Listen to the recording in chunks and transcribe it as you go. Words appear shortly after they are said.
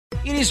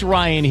It is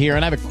Ryan here,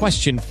 and I have a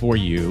question for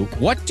you.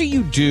 What do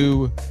you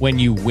do when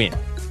you win?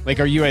 Like,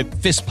 are you a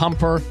fist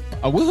pumper,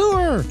 a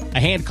woohooer, a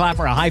hand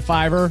clapper, a high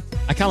fiver?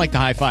 I kind of like the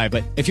high five,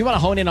 but if you want to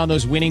hone in on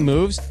those winning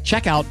moves,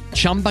 check out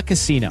Chumba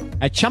Casino.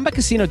 At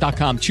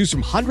ChumbaCasino.com, choose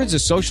from hundreds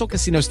of social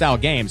casino-style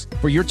games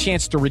for your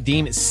chance to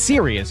redeem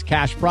serious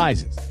cash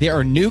prizes. There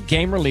are new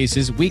game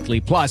releases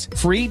weekly, plus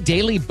free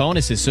daily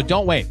bonuses. So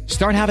don't wait.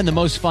 Start having the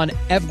most fun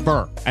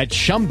ever at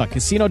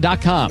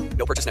ChumbaCasino.com.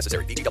 No purchase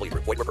necessary. VGW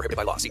Group. Void where prohibited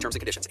by law. See terms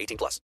and conditions.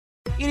 18+.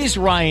 It is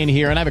Ryan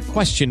here, and I have a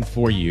question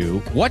for you.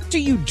 What do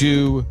you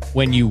do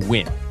when you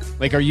win?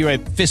 Like, are you a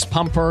fist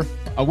pumper,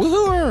 a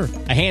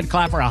woohooer, a hand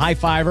clapper, a high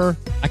fiver?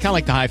 I kind of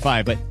like the high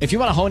five, but if you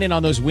want to hone in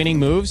on those winning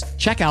moves,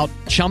 check out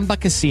Chumba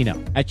Casino.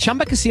 At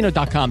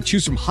ChumbaCasino.com,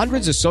 choose from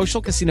hundreds of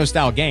social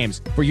casino-style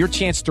games for your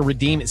chance to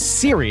redeem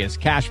serious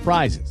cash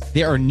prizes.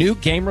 There are new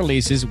game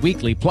releases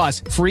weekly,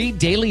 plus free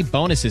daily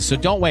bonuses. So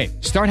don't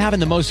wait. Start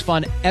having the most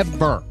fun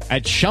ever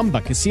at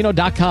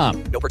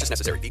ChumbaCasino.com. No purchase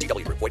necessary.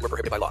 VGW Group. Void where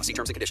prohibited by law. See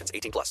terms and conditions.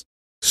 18+.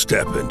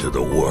 Step into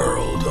the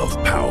world of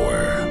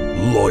power,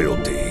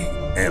 loyalty,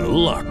 and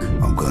luck.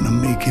 I'm gonna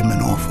make him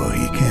an offer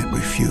he can't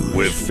refuse.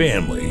 With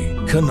family,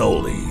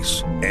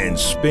 cannolis, and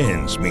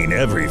spins mean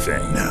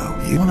everything. Now,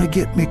 you wanna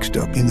get mixed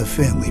up in the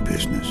family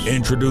business.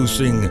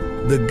 Introducing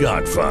The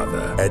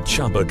Godfather at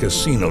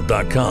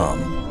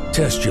ChumbaCasino.com.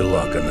 Test your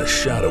luck in the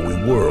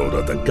shadowy world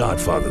of The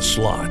Godfather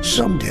slot.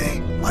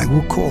 Someday, I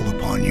will call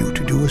upon you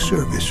to do a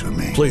service for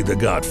me. Play The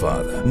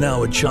Godfather,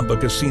 now at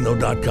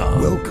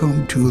ChumbaCasino.com.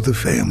 Welcome to the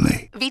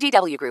family.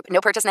 VGW Group. No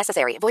purchase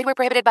necessary. Void where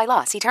prohibited by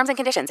law. See terms and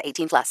conditions.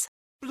 18+.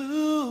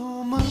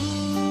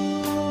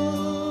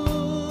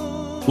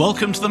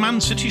 Welcome to the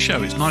Man City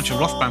Show. It's Nigel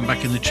Rothband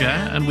back in the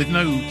chair, and with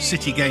no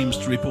City games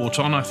to report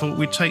on, I thought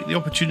we'd take the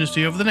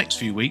opportunity over the next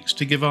few weeks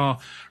to give our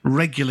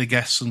regular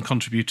guests and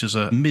contributors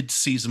a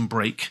mid-season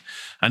break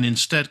and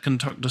instead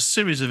conduct a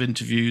series of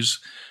interviews,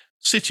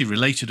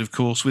 City-related, of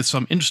course, with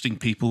some interesting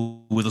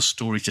people with a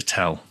story to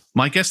tell.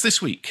 My guest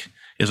this week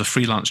is a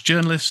freelance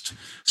journalist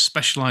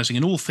specialising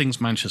in all things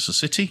Manchester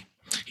City.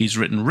 He's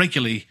written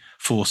regularly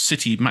for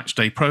City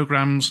matchday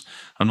programmes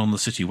and on the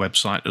City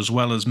website, as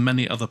well as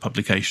many other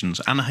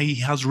publications. And he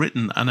has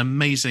written an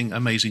amazing,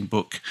 amazing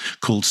book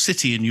called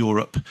City in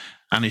Europe,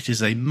 and it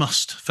is a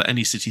must for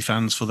any City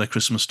fans for their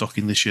Christmas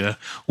stocking this year.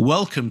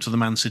 Welcome to the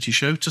Man City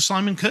Show to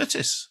Simon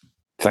Curtis.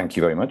 Thank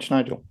you very much,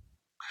 Nigel.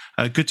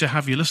 Good to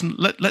have you. Listen,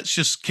 let's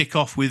just kick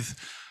off with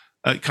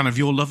kind of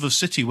your love of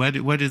City. Where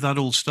did that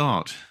all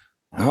start?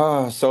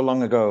 So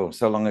long ago.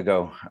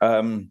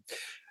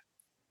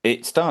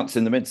 It starts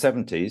in the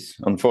mid-'70s,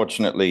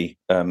 unfortunately,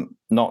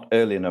 not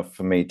early enough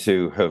for me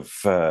to have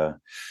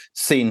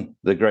seen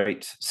the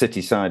great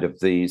City side of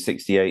the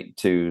 68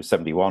 to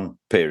 71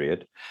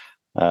 period.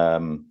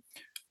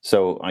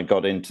 So I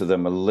got into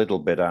them a little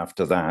bit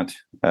after that,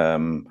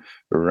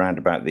 around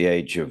about the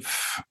age of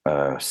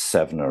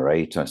 7 or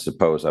 8, I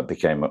suppose. I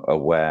became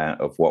aware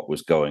of what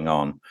was going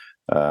on.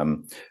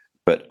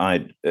 But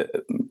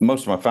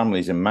most of my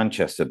family's in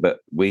Manchester, but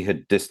we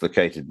had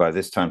dislocated by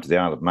this time to the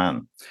Isle of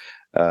Man.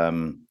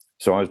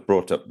 So I was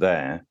brought up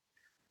there.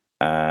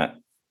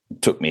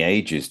 Took me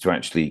ages to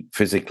actually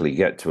physically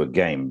get to a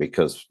game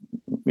because,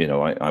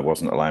 I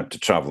wasn't allowed to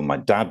travel. My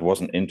dad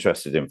wasn't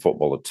interested in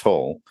football at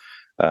all.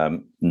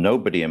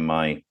 Nobody in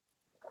my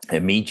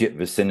immediate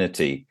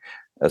vicinity,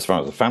 as far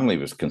as the family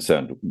was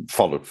concerned,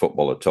 followed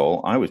football at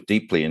all. I was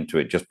deeply into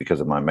it just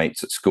because of my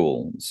mates at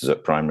school. This is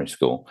at primary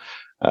school.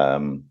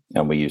 And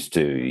we used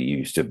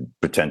to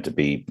pretend to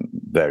be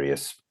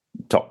various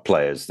top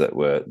players that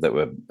were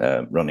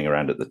running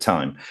around at the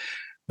time.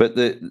 But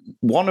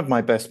one of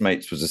my best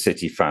mates was a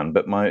City fan,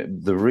 but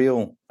the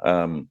real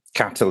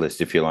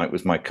catalyst, if you like,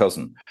 was my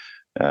cousin,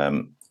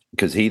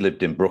 because he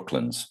lived in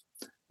Brooklands,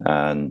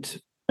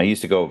 and I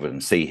used to go over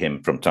and see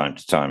him from time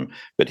to time.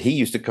 But he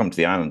used to come to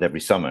the island every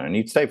summer, and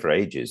he'd stay for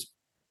ages,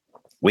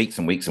 weeks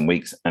and weeks and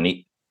weeks, and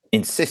he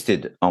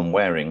insisted on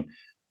wearing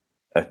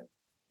a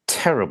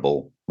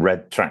terrible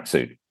red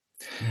tracksuit.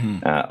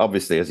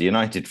 Obviously, as a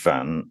United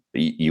fan,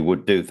 you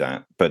would do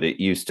that, but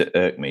it used to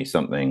irk me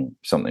something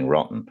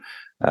rotten.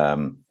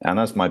 And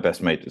as my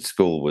best mate at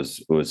school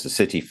was a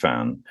City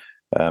fan,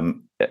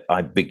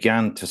 I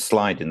began to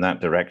slide in that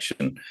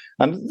direction.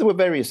 And there were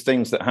various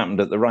things that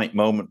happened at the right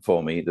moment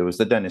for me. There was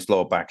the Denis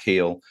Law back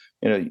heel.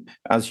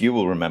 As you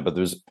will remember,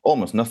 there was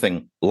almost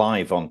nothing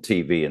live on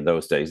TV in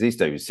those days. These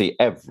days, you see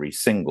every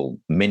single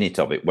minute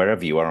of it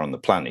wherever you are on the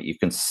planet.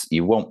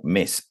 You won't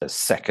miss a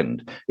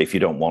second if you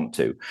don't want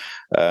to.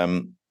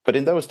 But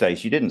in those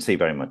days, you didn't see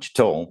very much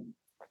at all.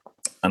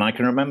 And I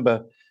can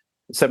remember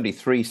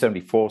 73,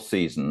 74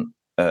 season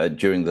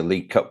during the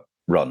League Cup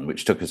run,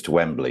 which took us to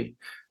Wembley,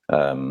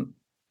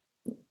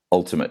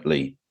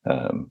 ultimately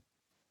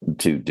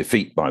to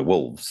defeat by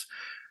Wolves.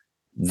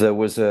 There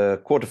was a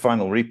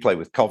quarter-final replay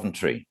with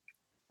Coventry.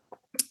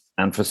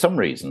 And for some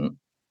reason,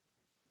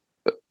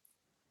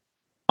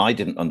 I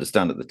didn't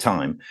understand at the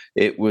time,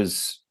 it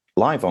was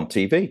live on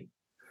TV.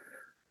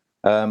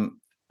 And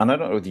I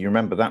don't know whether you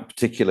remember that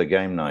particular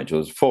game, Nigel.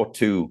 It was a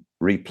 4-2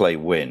 replay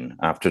win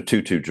after a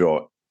 2-2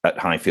 draw at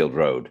Highfield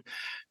Road.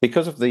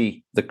 Because of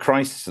the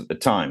crisis at the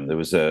time, there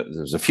was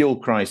a fuel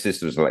crisis,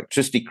 there was an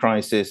electricity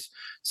crisis.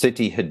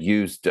 City had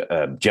used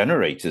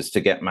generators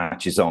to get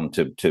matches on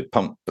to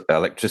pump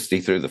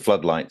electricity through the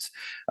floodlights.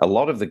 A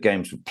lot of the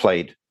games were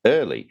played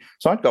early.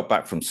 So I'd got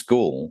back from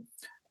school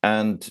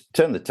and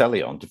turned the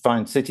telly on to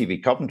find City v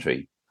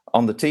Coventry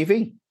on the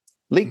TV.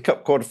 League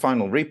Cup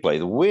quarter-final replay,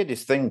 the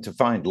weirdest thing to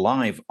find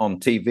live on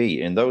TV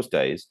in those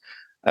days.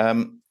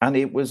 And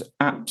it was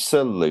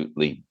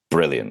absolutely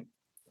brilliant.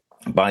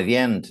 By the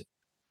end,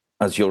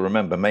 as you'll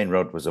remember, Main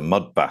Road was a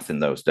mud bath in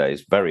those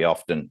days. Very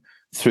often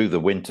through the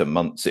winter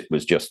months, it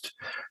was just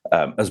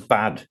as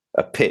bad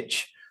a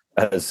pitch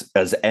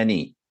as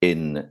any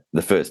in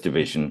the First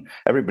Division.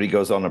 Everybody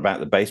goes on about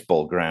the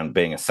baseball ground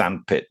being a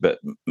sandpit, but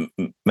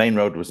Main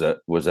Road was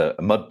a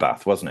mud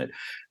bath, wasn't it?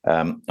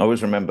 I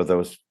always remember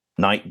those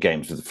night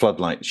games with the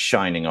floodlights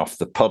shining off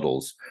the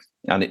puddles,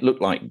 and it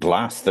looked like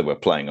glass they were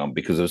playing on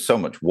because there was so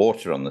much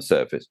water on the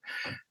surface.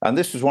 And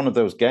this was one of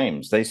those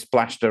games. They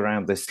splashed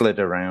around, they slid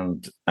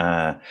around.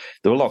 There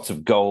were lots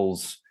of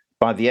goals.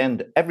 By the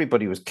end,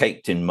 everybody was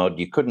caked in mud.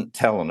 You couldn't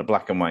tell on a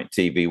black and white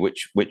TV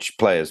which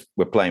players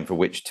were playing for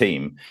which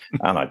team.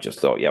 And I just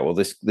thought, yeah, well,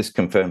 this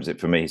confirms it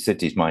for me.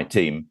 City's my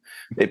team.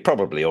 It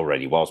probably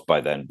already was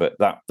by then, but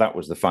that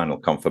was the final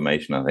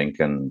confirmation, I think.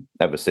 And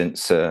ever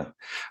since,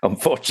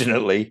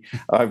 unfortunately,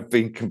 I've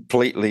been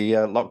completely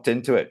locked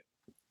into it.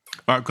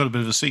 Well, I've got a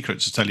bit of a secret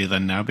to tell you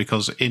then now,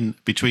 because in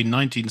between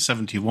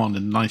 1971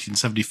 and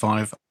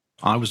 1975,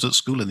 I was at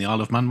school in the Isle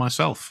of Man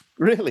myself.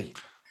 Really?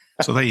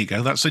 So there you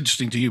go. That's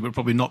interesting to you, but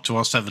probably not to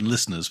our 7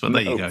 listeners. But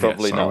there you go.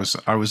 Probably yes.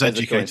 not. I was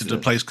educated at a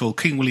place called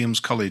King William's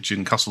College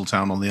in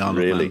Castletown on the Isle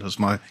of Man. As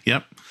my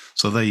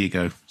So there you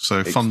go.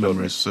 So fond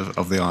memories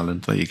of the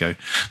island. There you go.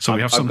 So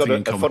we have something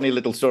in common. A funny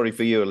little story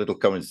for you, a little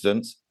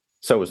coincidence.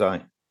 So was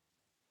I.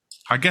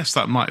 I guess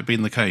that might have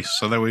been the case.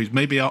 So there we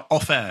maybe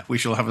off air we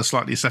shall have a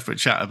slightly separate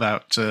chat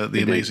about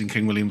the amazing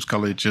King William's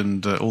College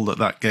and all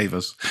that gave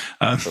us.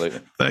 Absolutely.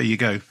 There you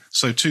go.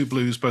 So 2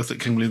 Blues, both at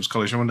King William's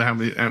College. I wonder how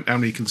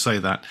many can say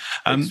that.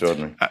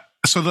 Extraordinary.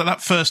 So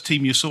that first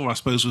team you saw, I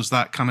suppose, was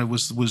that kind of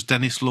was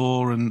Dennis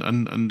Law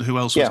and who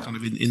else was kind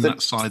of in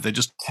that side? They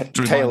just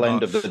tail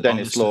end of the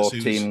Dennis Law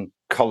team.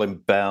 Colin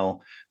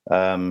Bell.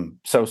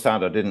 So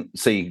sad I didn't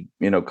see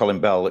Colin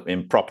Bell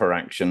in proper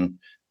action.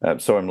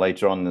 Saw him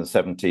later on in the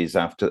 70s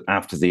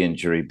after the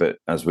injury, but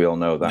as we all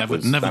know, that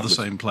was the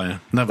same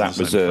player. That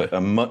was a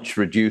much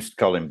reduced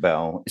Colin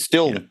Bell.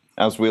 Still,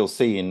 as we'll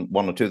see in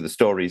one or two of the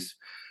stories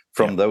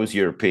from those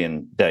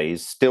European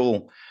days,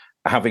 still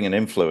having an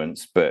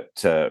influence, but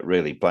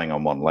really playing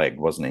on one leg,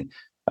 wasn't he?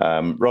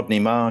 Rodney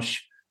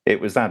Marsh.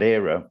 It was that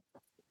era,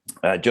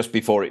 just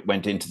before it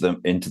went into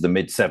the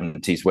mid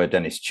 70s, where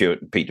Dennis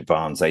Stewart and Peter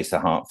Barnes, Asa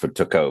Hartford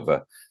took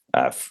over.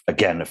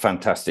 Again, a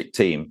fantastic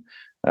team.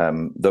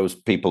 Those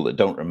people that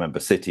don't remember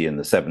City in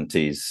the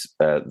 70s,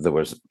 there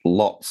was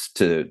lots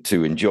to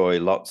enjoy,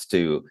 lots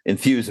to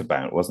enthuse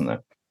about, wasn't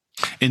there?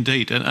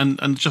 Indeed,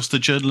 and just the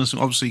journalism.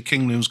 Obviously,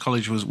 King William's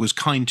College was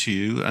kind to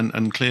you,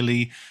 and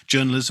clearly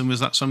journalism,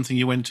 was that something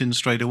you went in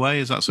straight away?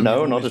 Is that something?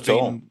 No, not at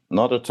all.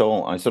 Not at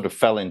all. I sort of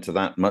fell into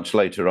that much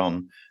later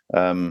on.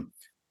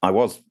 I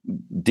was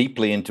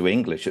deeply into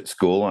English at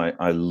school.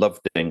 I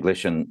loved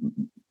English, and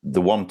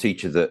the one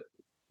teacher that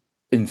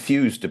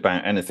enthused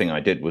about anything I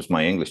did was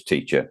my English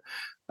teacher.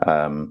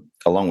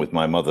 Along with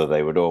my mother,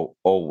 they would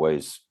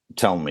always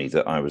tell me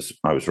that I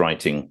was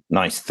writing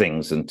nice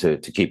things and to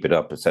keep it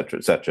up, etc.,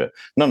 etc.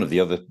 None of the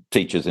other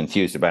teachers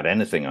enthused about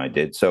anything I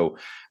did, so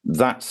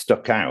that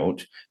stuck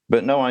out.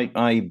 But no,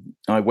 I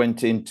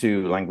went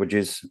into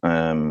languages.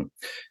 I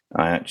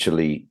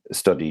actually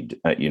studied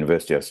at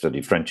university. I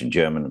studied French and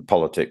German and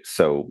politics,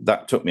 so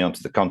that took me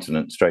onto the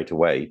continent straight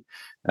away.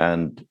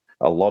 And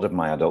a lot of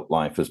my adult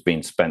life has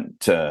been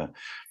spent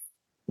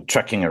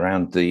trekking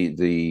around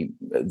the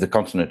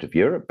continent of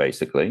Europe,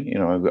 basically.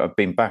 I've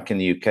been back in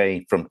the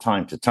UK from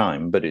time to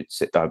time, but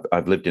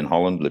I've lived in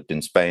Holland, lived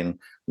in Spain,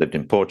 lived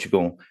in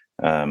Portugal,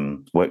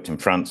 worked in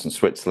France and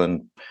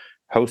Switzerland,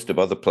 host of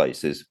other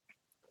places.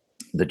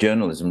 The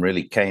journalism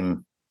really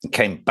came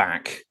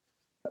back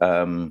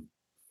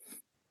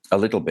a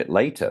little bit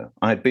later.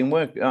 I've been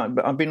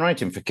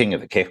writing for King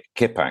of the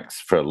Kippax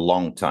for a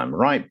long time,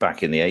 right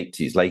back in the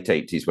 80s, late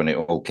 80s, when it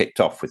all kicked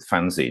off with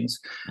fanzines.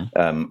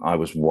 I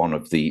was one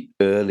of the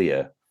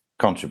earlier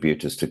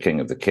contributors to King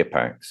of the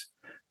Kippax,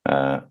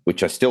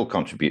 which I still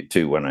contribute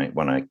to when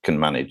I can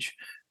manage,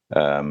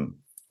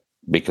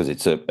 because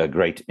it's a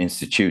great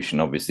institution,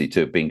 obviously,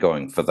 to have been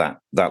going for that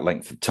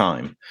length of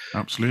time.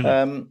 Absolutely.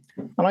 And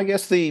I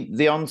guess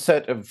the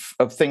onset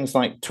of things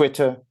like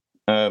Twitter.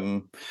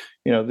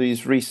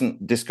 These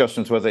recent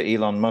discussions whether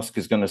Elon Musk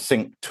is going to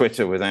sink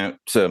Twitter without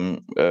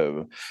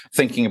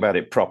thinking about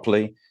it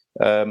properly.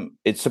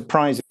 It's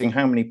surprising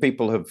how many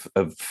people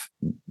have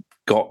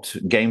got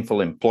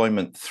gainful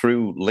employment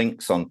through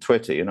links on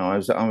Twitter. I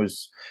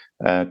was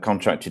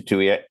contracted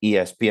to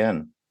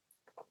ESPN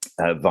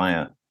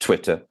via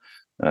Twitter.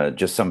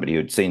 Just somebody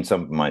who'd seen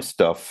some of my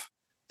stuff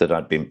that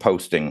I'd been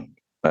posting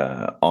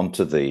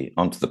onto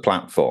the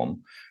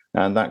platform.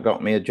 and that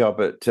got me a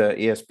job at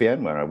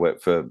ESPN, where I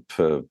worked for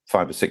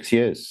 5 or 6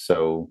 years.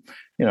 So,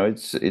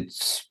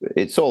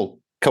 it's all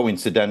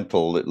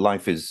coincidental. That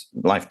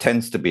life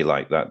tends to be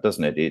like that,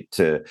 doesn't it?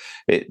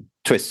 It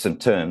twists and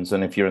turns,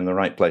 and if you're in the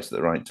right place at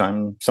the right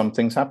time, some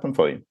things happen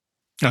for you.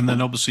 And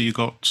then obviously you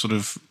got sort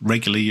of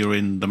regularly, you're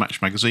in the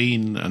Match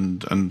magazine,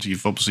 and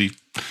you've obviously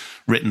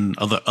written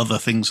other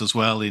things as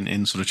well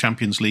in sort of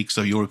Champions League,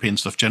 so European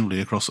stuff generally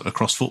across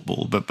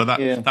football. But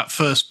that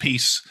first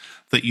piece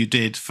that you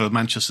did for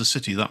Manchester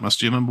City, do you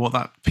remember what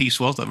that piece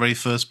was? That very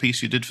first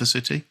piece you did for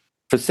City?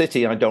 For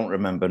City, I don't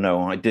remember.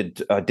 No, I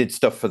did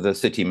stuff for the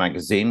City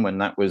magazine when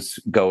that was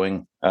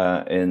going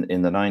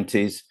in the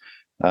 90s.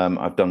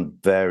 I've done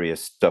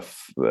various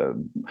stuff.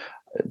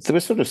 There were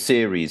sort of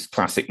series,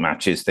 classic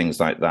matches, things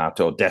like that,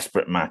 or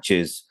desperate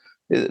matches,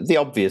 the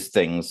obvious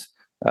things.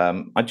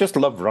 I just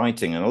love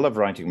writing, and I love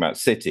writing about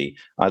City.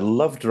 I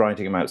loved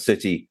writing about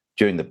City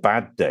during the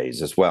bad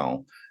days as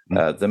well.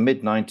 The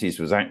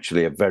mid-90s was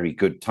actually a very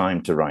good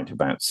time to write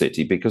about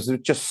City because there's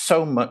just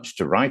so much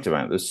to write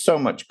about. There's so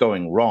much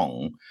going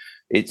wrong.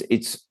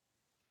 It's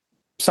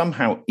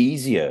somehow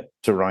easier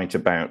to write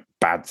about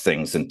bad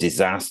things and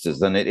disasters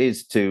than it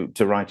is to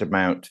write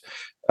about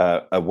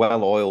a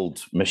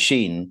well-oiled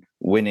machine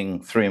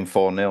winning 3 and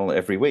 4-0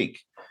 every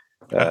week.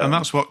 And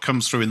that's what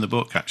comes through in the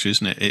book, actually,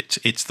 isn't it?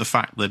 It's the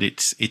fact that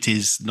it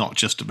is not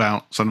just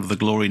about some of the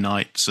glory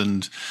nights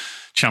and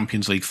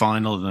Champions League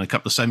final and a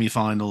couple of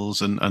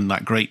semi-finals and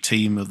that great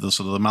team of the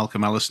sort of the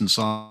Malcolm Allison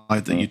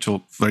side that you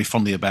talk very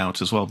fondly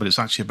about as well, but it's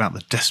actually about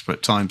the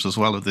desperate times as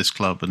well of this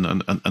club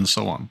and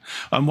so on.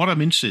 And what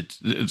I'm interested,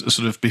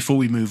 sort of before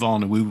we move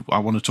on, and I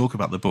want to talk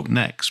about the book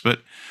next,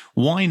 but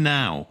why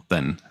now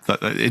then?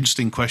 That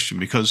interesting question,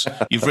 because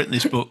you've written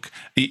this book.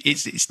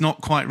 It's not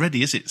quite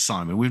ready, is it,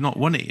 Simon? We've not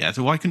won it yet.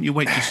 Why couldn't you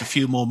wait just a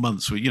few more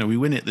months? We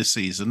win it this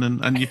season,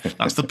 and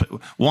that's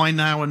why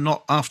now and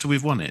not after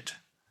we've won it?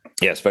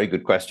 Yes, very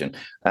good question.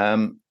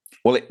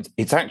 Well,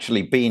 it's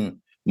actually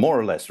been more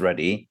or less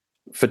ready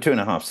for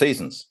 2.5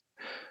 seasons.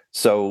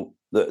 So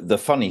the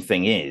funny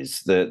thing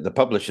is the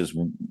publishers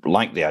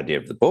like the idea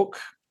of the book.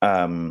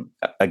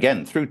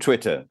 Again, through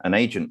Twitter, an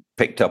agent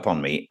picked up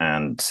on me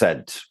and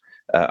said,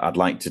 I'd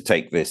like to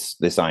take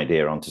this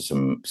idea onto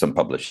some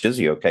publishers.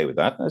 Are you okay with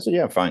that? I said,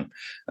 yeah, fine.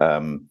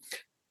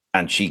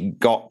 And she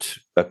got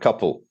a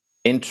couple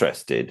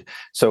interested.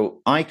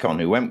 So Icon,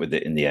 who went with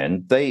it in the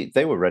end, they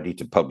were ready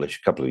to publish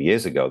a couple of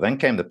years ago. Then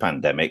came the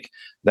pandemic.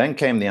 Then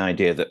came the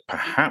idea that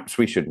perhaps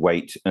we should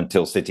wait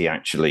until City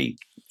actually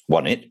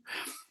won it.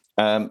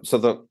 So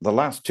the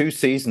last 2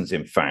 seasons,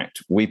 in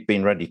fact, we've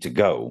been ready to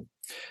go.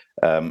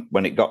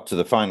 When it got to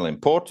the final in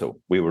Porto,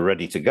 we were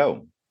ready to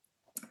go.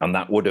 And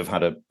that would have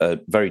had a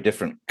very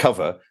different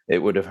cover. It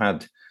would have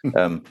had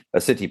a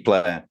City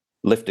player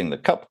lifting the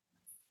cup.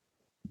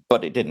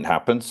 But it didn't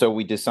happen, so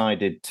we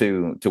decided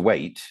to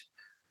wait.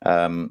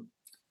 And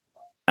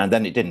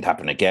then it didn't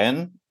happen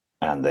again.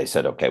 And they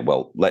said, okay,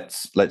 well,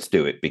 let's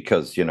do it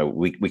because,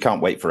 we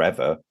can't wait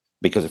forever,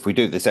 because if we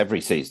do this every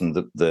season,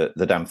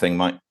 the damn thing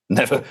might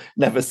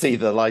never see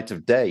the light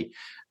of day.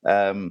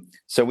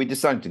 So we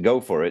decided to go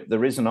for it.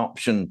 There is an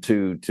option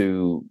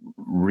to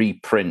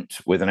reprint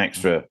with an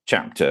extra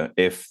chapter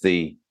if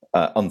the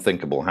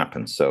unthinkable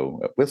happens.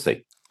 So we'll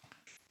see.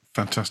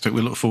 Fantastic.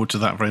 We look forward to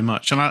that very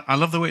much. And I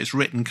love the way it's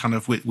written kind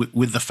of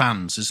with the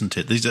fans, isn't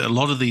it? There's a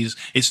lot of these,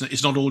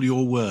 it's not all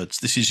your words.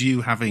 This is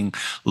you having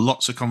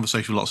lots of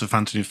conversation with lots of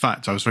fans. And in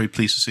fact, I was very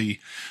pleased to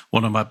see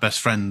one of my best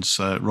friends,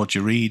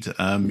 Roger Reed.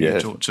 You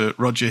talked to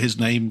Roger, his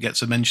name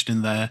gets a mention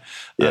in there.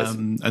 Yes,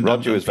 and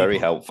Roger was very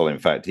helpful. In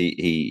fact,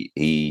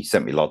 he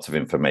sent me lots of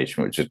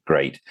information, which is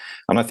great.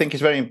 And I think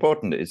it's very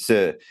important. It's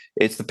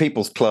the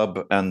People's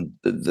Club, and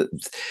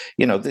this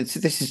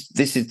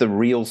is the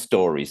real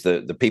stories,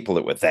 the people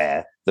that were there.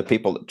 The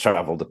people that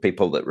travel, the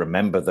people that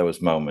remember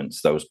those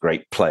moments, those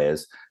great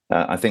players.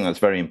 I think that's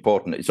very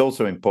important. It's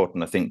also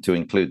important, I think, to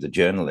include the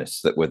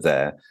journalists that were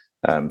there.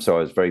 So I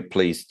was very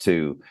pleased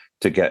to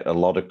get a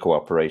lot of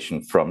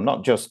cooperation from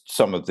not just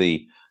some of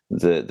the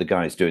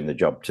guys doing the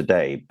job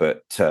today,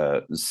 but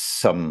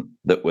some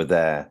that were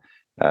there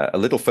a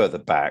little further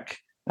back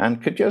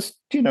and could just,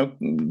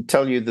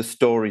 tell you the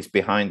stories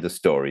behind the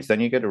stories.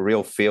 Then you get a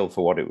real feel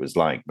for what it was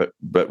like.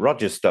 But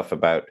Roger's stuff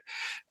about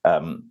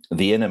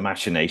the inner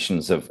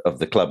machinations of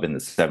the club in the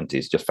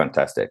 70s, just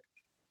fantastic.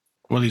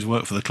 Well, he's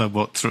worked for the club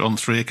on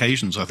 3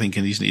 occasions, I think,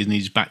 and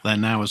he's back there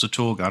now as a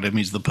tour guide. I mean,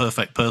 he's the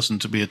perfect person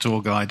to be a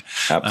tour guide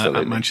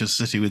at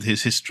Manchester City with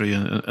his history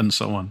and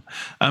so on.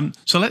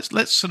 So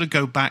let's sort of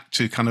go back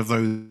to kind of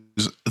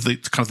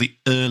the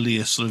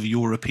earliest sort of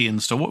European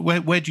stuff.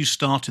 Where do you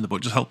start in the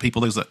book? Just help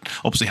people, those that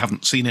obviously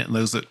haven't seen it and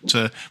those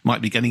that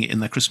might be getting it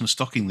in their Christmas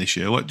stocking this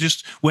year.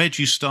 Where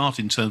do you start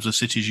in terms of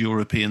City's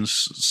European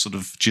sort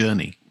of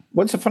journey?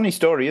 Well, it's a funny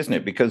story, isn't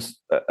it? Because,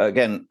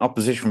 again,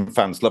 opposition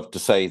fans love to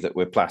say that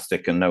we're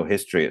plastic and no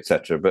history,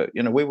 etc. But,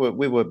 we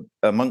were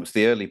amongst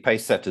the early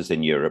pace setters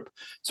in Europe.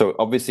 So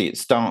obviously it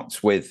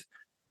starts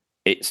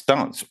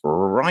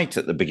right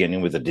at the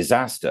beginning with a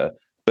disaster.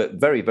 but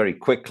very, very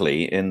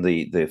quickly in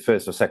the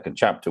first or second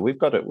chapter, we've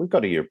got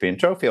a European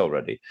trophy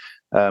already.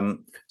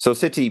 So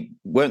City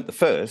weren't the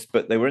first,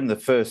 but they were in the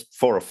first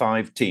 4 or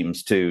 5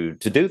 teams to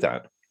do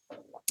that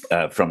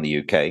from the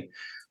UK.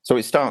 So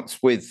it starts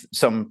with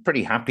some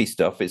pretty happy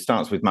stuff. It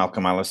starts with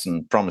Malcolm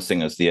Allison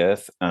promising us the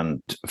earth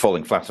and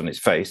falling flat on his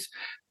face.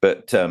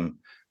 But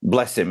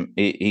bless him,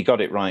 he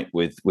got it right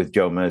with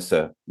Joe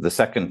Mercer the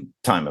second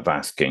time of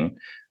asking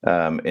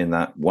in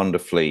that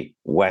wonderfully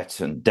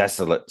wet and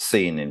desolate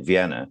scene in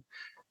Vienna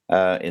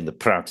in the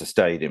Prater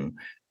Stadium.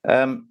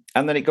 And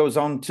then it goes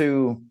on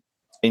to,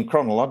 in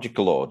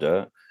chronological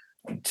order,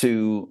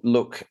 to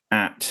look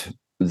at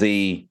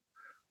the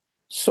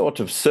sort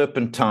of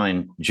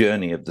serpentine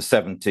journey of the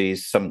 70s,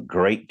 some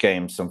great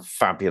games, some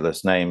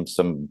fabulous names,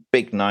 some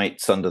big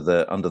nights under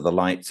the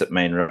lights at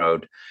Main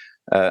Road,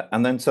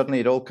 and then suddenly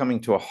it all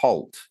coming to a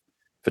halt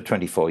for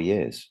 24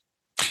 years.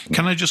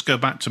 Can I just go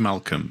back to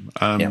Malcolm?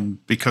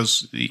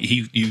 Because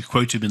you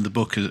quote him in the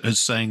book as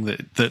saying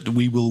that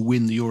we will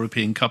win the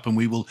European Cup and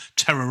we will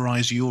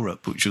terrorise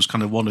Europe, which was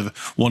kind of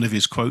one of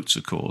his quotes,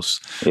 of course.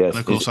 Yes, and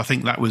of course, I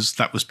think that was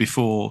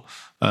before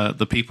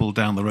the people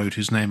down the road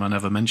whose name I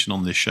never mention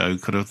on this show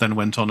could have then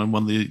went on and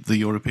won the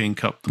European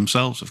Cup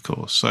themselves, of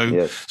course.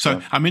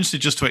 So I'm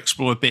interested just to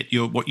explore a bit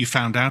what you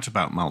found out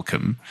about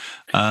Malcolm,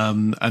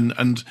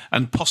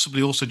 and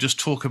possibly also just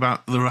talk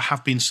about there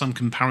have been some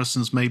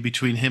comparisons maybe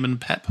between him and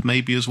Pep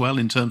maybe as well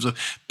in terms of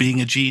being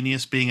a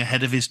genius, being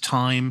ahead of his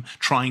time,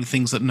 trying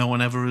things that no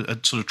one ever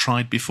had sort of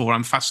tried before.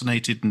 I'm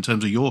fascinated in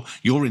terms of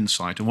your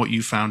insight and what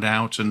you found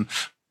out and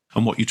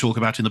what you talk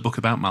about in the book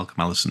about Malcolm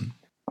Allison.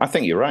 I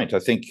think you're right. I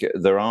think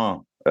there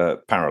are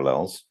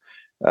parallels.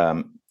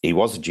 He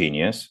was a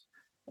genius.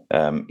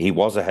 He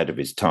was ahead of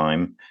his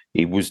time.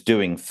 He was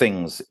doing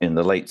things in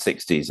the late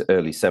 60s,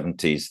 early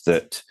 70s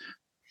that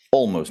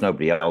almost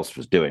nobody else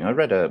was doing. I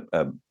read a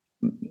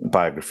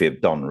biography of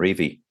Don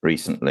Revie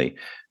recently,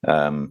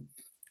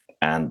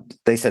 and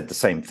they said the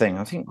same thing.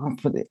 I think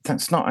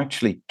that's not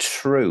actually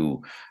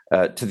true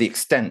to the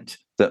extent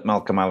that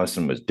Malcolm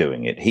Allison was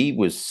doing it. He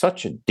was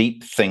such a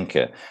deep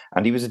thinker,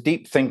 and he was a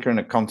deep thinker in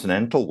a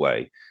continental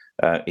way.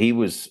 He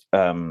was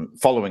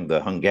following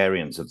the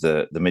Hungarians of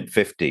the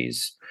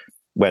mid-50s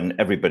when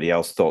everybody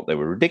else thought they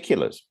were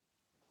ridiculous.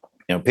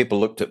 You know, people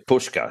looked at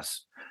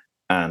Puskás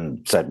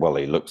and said, well,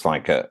 he looks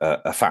like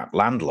a fat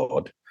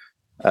landlord.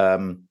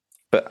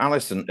 But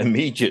Allison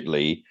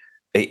immediately,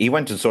 he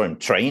went and saw him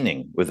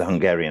training with the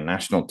Hungarian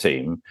national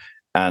team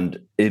and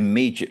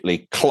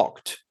immediately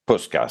clocked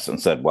Puskás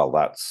and said, well,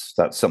 that's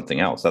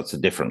something else. That's a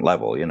different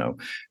level. You know,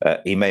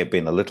 he may have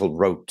been a little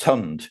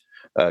rotund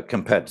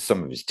compared to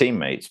some of his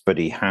teammates, but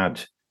he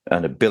had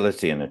an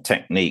ability and a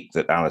technique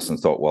that Allison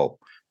thought, well,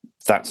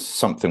 that's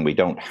something we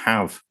don't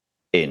have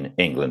in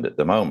England at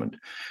the moment.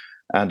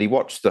 And he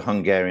watched the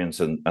Hungarians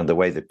and the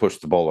way they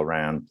pushed the ball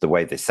around, the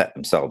way they set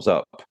themselves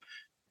up.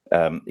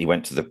 He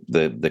went to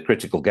the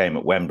critical game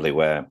at Wembley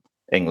where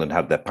England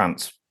had their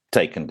pants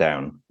taken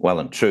down well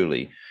and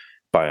truly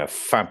by a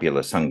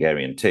fabulous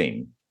Hungarian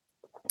team.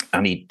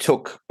 And he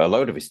took a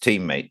load of his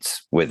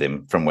teammates with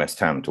him from West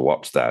Ham to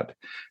watch that.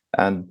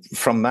 And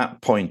from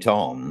that point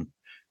on,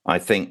 I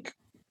think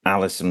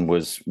Allison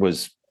was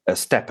a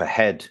step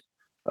ahead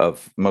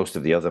of most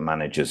of the other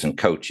managers and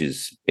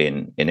coaches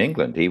in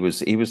England. He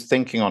was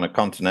thinking on a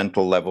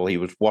continental level. He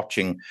was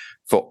watching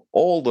for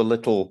all the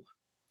little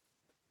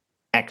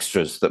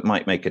extras that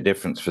might make a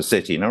difference for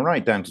City,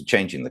 right down to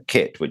changing the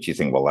kit, which you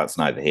think, well, that's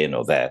neither here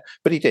nor there.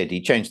 But he did.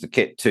 He changed the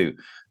kit to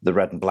the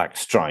red and black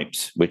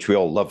stripes, which we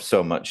all love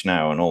so much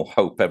now and all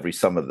hope every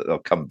summer that they'll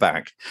come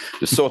back.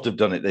 They've sort of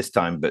done it this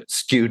time, but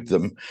skewed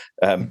them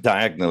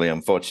diagonally,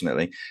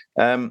 unfortunately.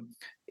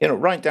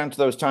 Right down to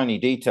those tiny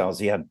details.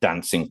 He had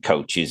dancing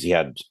coaches, he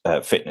had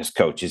fitness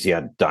coaches, he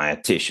had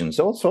dietitians,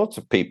 all sorts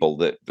of people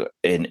that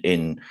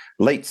in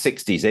late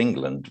 60s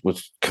England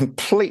was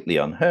completely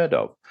unheard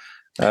of.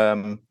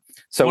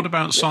 So what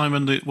about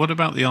Simon? What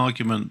about the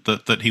argument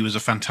that he was a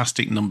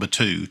fantastic number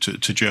 2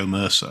 to Joe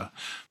Mercer,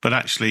 but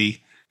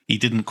actually he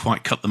didn't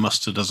quite cut the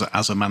mustard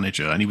as a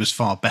manager, and he was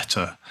far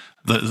better.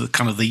 The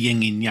kind of the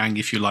yin and yang,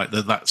 if you like,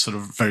 that sort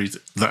of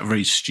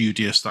very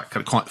studious, that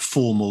kind of quite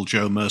formal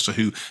Joe Mercer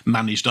who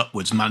managed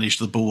upwards,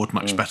 managed the board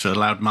much better,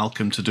 allowed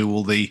Malcolm to do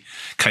all the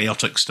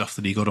chaotic stuff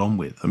that he got on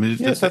with. I mean,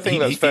 yes, I think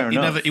that's fair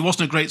enough. He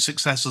wasn't a great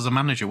success as a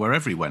manager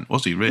wherever he went,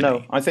 was he? Really?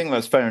 No, I think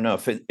that's fair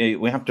enough.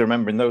 We have to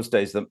remember in those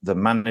days the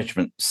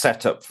management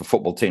setup for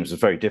football teams was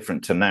very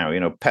different to now.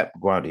 Pep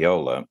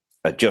Guardiola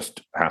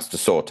just has to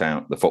sort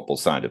out the football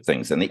side of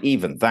things. And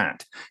even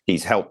that,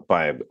 he's helped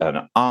by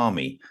an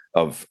army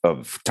of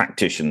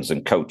tacticians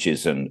and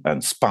coaches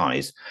and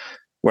spies.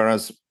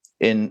 Whereas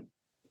in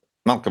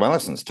Malcolm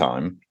Allison's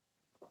time,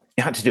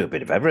 you had to do a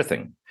bit of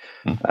everything.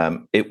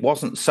 It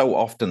wasn't so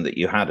often that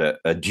you had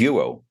a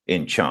duo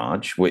in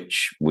charge,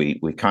 which we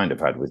kind of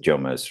had with Joe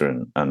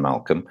Mercer and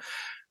Malcolm.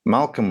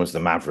 Malcolm was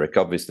the maverick.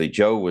 Obviously,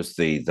 Joe was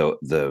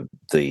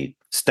the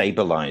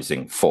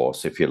stabilizing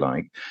force, if you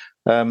like.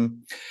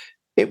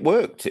 It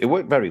worked. It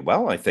worked very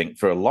well, I think,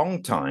 for a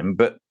long time.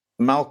 But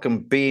Malcolm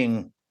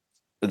being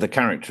the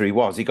character he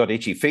was. He got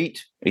itchy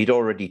feet. He'd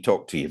already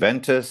talked to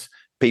Juventus.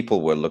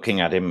 People were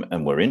looking at him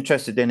and were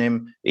interested in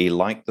him. He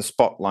liked the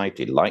spotlight.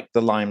 He liked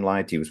the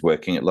limelight. He was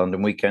working at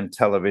London Weekend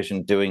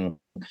Television, doing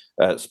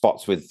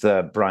spots with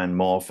Brian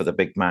Moore for the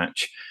big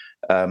match.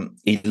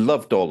 He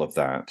loved all of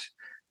that.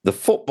 The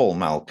football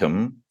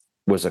Malcolm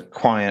was a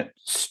quiet,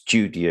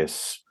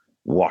 studious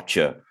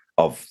watcher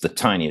of the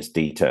tiniest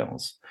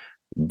details.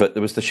 But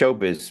there was the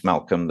showbiz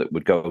Malcolm that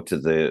would go to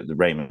the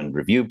Raymond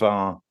Review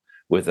Bar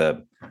with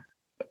a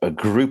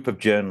group of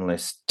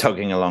journalists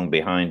tugging along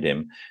behind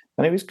him.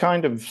 And he was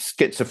kind of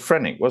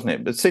schizophrenic, wasn't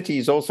it? But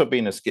City's also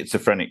been a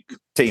schizophrenic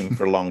team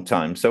for a long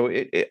time. So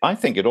I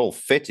think it all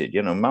fitted.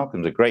 You know,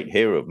 Malcolm's a great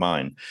hero of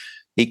mine.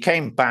 He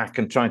came back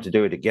and tried to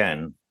do it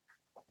again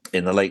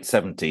in the late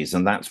 70s.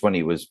 And that's when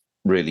he was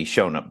really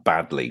shown up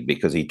badly,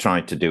 because he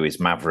tried to do his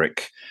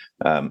maverick,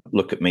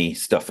 look at me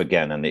stuff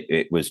again. And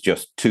it was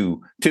just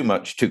too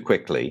much, too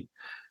quickly.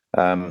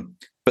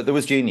 But there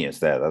was genius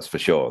there, that's for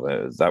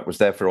sure. That was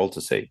there for all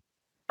to see.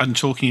 And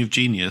talking of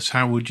genius,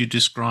 how would you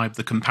describe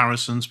the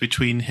comparisons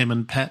between him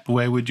and Pep?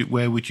 Where would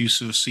you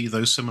sort of see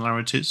those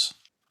similarities?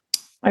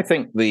 I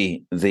think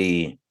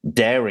the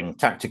daring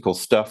tactical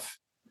stuff,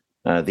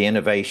 the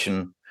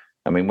innovation.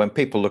 I mean, when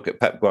people look at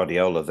Pep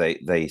Guardiola,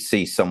 they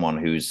see someone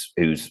who's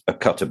a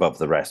cut above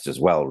the rest as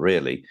well,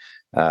 really.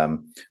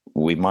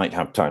 We might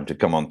have time to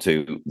come on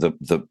to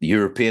the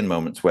European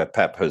moments where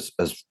Pep has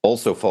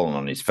also fallen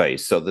on his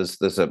face. So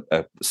there's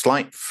a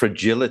slight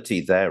fragility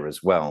there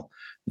as well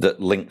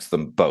that links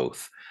them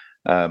both.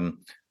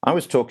 I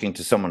was talking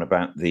to someone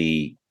about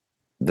the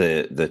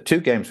two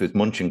games with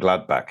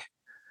Mönchengladbach,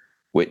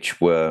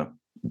 which were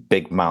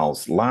Big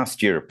Mal's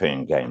last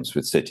European games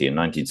with City in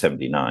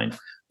 1979. I'm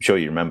sure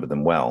you remember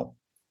them well.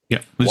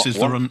 Yeah, this is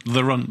the run to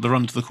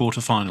the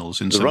quarterfinals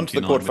in 79. The run to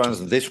the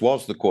quarterfinals, and this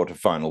was the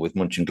quarterfinal with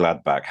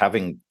Mönchengladbach,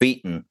 having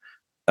beaten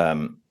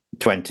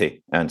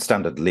 20 and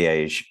Standard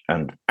Liège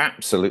and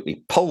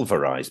absolutely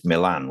pulverized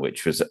Milan,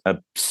 which was a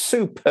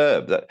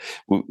superb,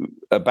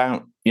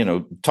 about,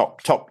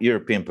 top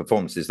European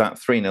performances. That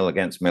 3-0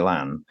 against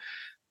Milan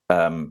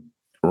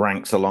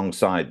ranks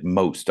alongside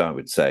most, I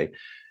would say.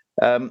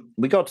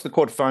 We got to the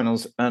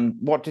quarterfinals, and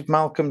what did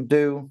Malcolm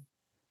do?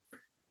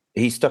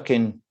 He stuck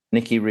in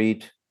Nicky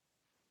Reed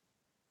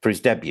for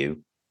his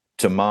debut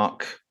to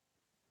mark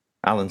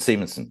Alan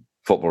Simonsen,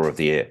 Footballer of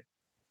the Year.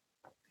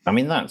 I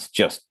mean, that's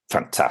just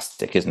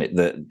fantastic, isn't it?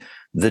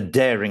 The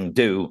daring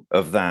do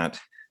of that,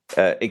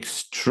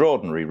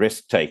 extraordinary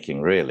risk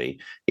taking. Really,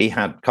 he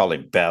had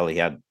Colin Bell, he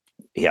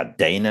had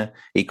Dana.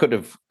 He could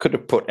have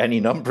put any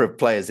number of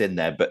players in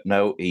there, but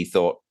no, he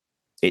thought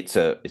it's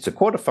a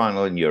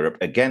quarterfinal in Europe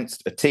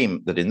against a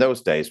team that in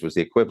those days was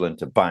the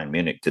equivalent of Bayern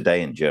Munich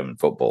today in German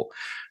football.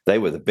 They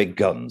were the big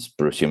guns,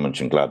 Borussia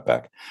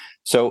Mönchengladbach.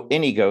 So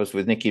in he goes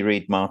with Nicky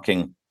Reed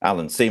marking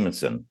Alan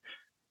Simonsen.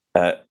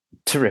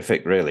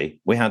 Terrific,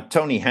 really. We had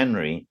Tony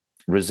Henry,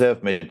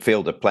 reserve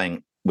midfielder,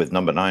 playing with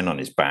number 9 on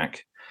his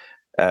back.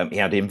 He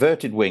had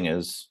inverted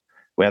wingers.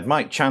 We had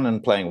Mike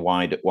Channon playing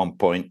wide at one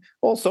point.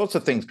 All sorts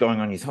of things going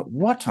on. You thought,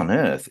 what on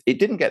earth? It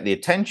didn't get the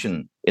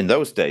attention in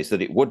those days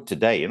that it would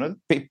today.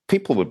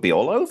 People would be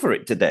all over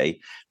it today.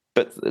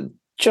 But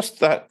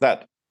just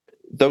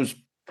those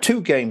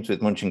two games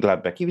with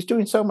Mönchengladbach, he was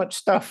doing so much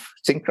stuff.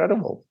 It's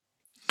incredible.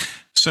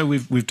 So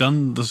we've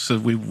done this.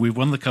 We've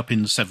won the cup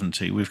in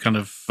 70. We've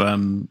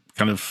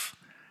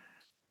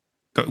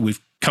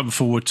we've come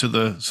forward to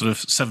the sort of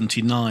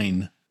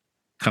 79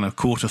 kind of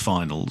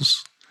quarterfinals.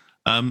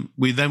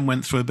 We then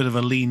went through a bit of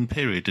a lean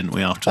period, didn't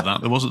we? After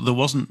that, there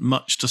wasn't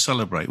much to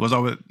celebrate.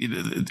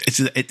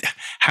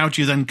 How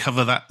do you then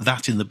cover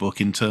that in the book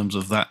in terms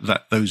of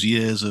that those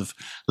years of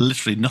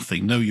literally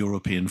nothing, no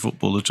European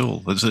football at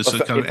all? It's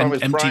if I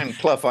was Brian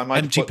Clough, I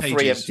might put pages.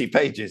 3 empty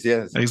pages.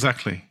 Yes,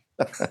 exactly.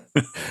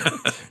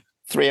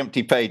 3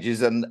 empty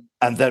pages, and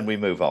then we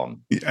move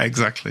on. Yeah,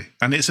 exactly,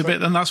 and it's a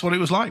bit, and that's what it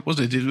was like,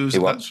 wasn't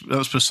it?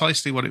 That's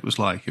precisely what it was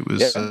like. It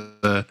was.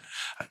 Yeah.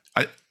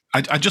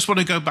 I just want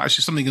to go back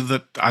to something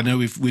that I know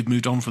we've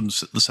moved on from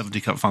the 70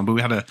 Cup final, but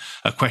we had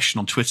a question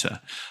on Twitter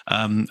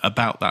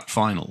about that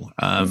final,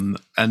 and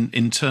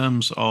in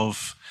terms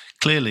of.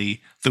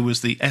 Clearly, there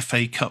was the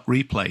FA Cup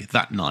replay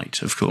that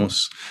night, of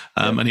course,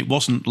 and it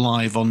wasn't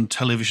live on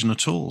television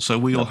at all. So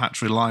we all had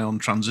to rely on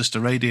transistor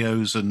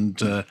radios and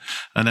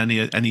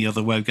any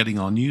other way of getting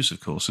our news,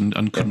 of course, and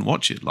couldn't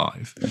watch it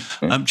live.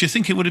 Do you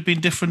think it would have been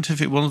different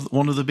if it was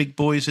one of the big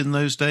boys in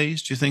those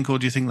days? Do you think, or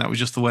do you think that was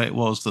just the way it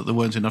was, that there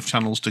weren't enough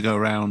channels to go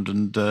around,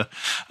 and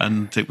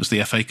it was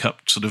the FA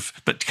Cup sort of?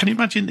 But can you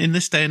imagine in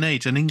this day and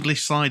age an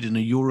English side in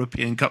a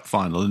European Cup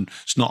final, and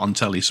it's not on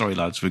telly? Sorry,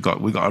 lads, we got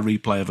a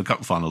replay of a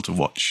cup final to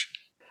watch.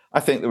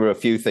 I think there were a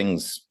few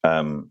things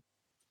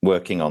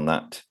working on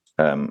that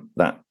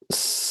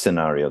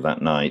scenario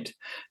that night.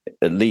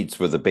 Leeds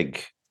were the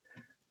big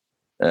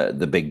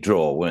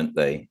draw, weren't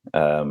they?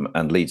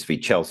 And Leeds v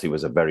Chelsea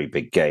was a very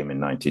big game in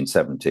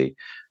 1970.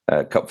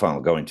 Cup final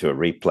going to a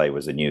replay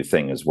was a new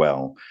thing as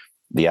well.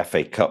 the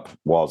FA Cup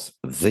was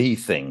the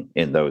thing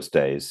in those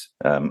days.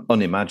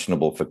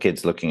 Unimaginable for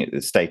kids looking at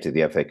the state of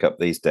the FA Cup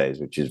these days,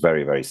 which is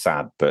very, very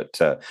sad. But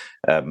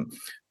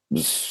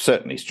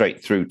certainly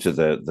straight through to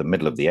the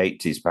middle of the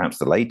 80s, perhaps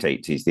the late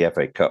 80s, the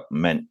FA Cup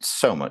meant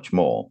so much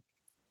more.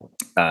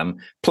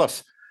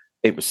 Plus,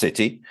 it was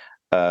City,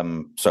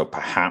 so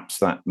perhaps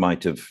that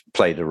might have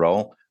played a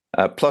role.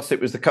 Plus, it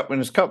was the Cup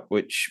Winners' Cup,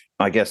 which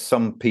I guess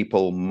some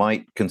people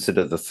might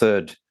consider the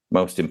third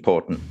most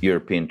important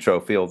European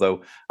trophy,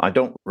 although I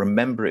don't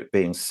remember it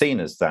being seen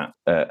as that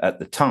at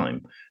the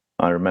time.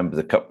 I remember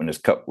the Cup Winners'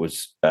 Cup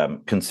was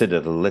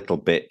considered a little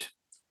bit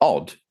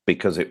odd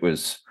because it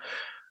was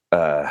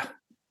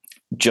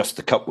just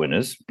the cup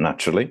winners,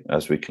 naturally,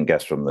 as we can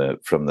guess from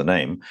the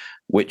name,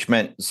 which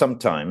meant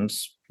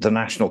sometimes the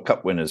national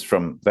cup winners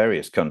from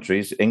various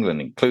countries,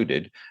 England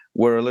included,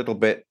 were a little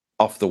bit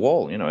off the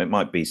wall. You know, it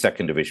might be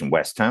second division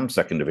West Ham,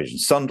 second division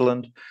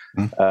Sunderland.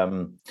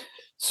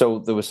 So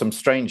there were some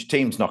strange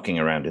teams knocking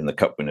around in the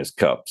Cup Winners'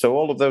 Cup. So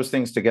all of those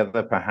things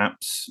together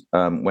perhaps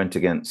went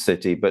against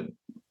City. But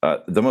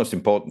the most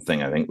important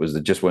thing, I think, was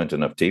there just weren't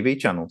enough TV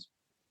channels.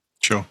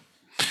 Sure.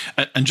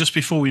 And just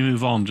before we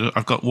move on,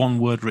 I've got one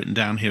word written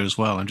down here as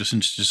well. I'm just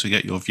interested to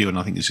get your view, and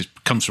I think this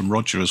comes from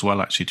Roger as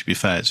well, actually, to be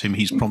fair. It's him.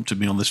 He's prompted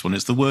me on this one.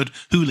 It's the word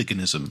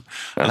hooliganism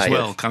as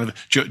well, yes. Kind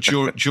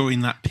of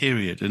during that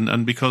period.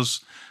 And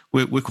because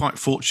we're quite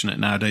fortunate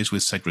nowadays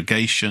with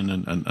segregation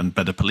and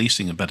better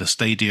policing and better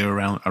stadia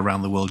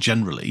around the world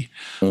generally,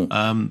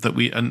 that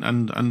we and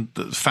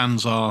the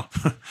fans are,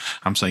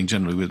 I'm saying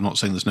generally, we're not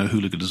saying there's no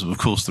hooliganism. Of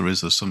course there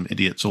is. There's some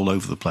idiots all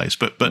over the place.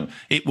 But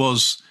it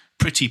was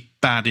pretty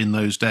bad in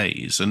those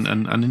days, and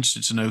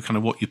interested to know kind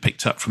of what you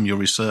picked up from your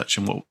research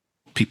and what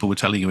people were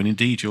telling you, and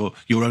indeed your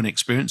own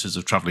experiences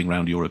of travelling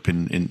around Europe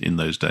in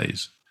those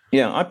days.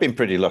 Yeah, I've been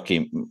pretty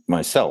lucky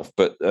myself,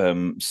 but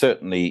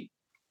certainly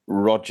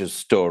Roger's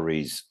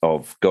stories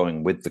of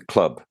going with the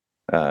club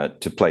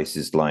to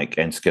places like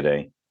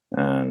Enschede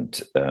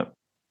and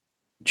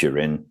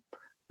Turin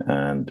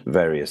and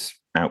various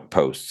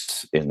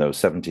outposts in those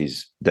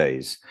 70s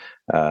days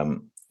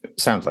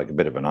sounds like a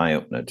bit of an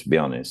eye-opener, to be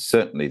honest.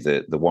 Certainly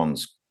the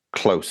ones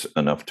close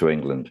enough to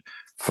England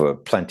for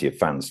plenty of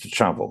fans to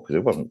travel, because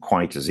it wasn't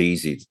quite as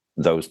easy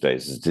those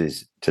days as it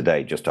is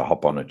today just to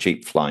hop on a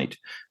cheap flight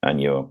and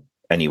you're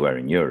anywhere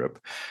in Europe.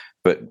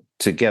 But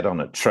to get on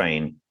a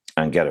train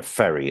and get a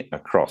ferry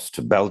across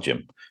to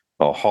Belgium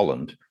or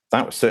Holland,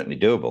 that was certainly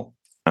doable.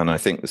 And I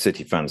think the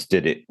City fans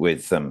did it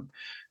with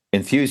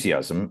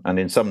enthusiasm and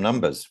in some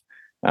numbers.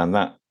 And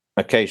that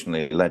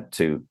occasionally led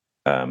to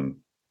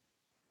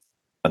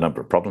a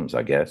number of problems,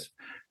 I guess.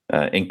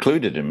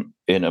 Included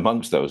in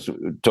amongst those,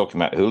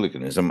 talking about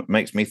hooliganism,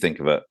 makes me think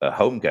of a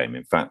home game,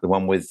 in fact, the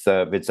one with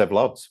Widzew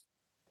Łódź,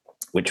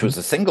 which was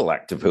a single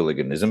act of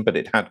hooliganism, but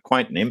it had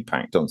quite an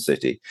impact on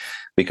City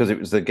because it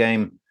was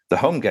the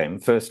home game,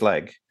 first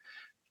leg.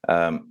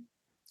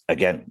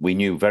 Again, we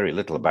knew very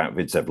little about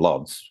Widzew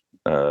Łódź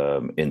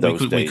in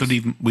those days.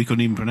 We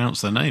couldn't even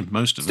pronounce their name,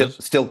 most of us.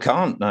 Still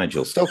can't,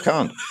 Nigel, still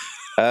can't.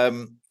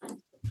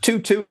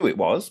 2-2 it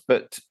was,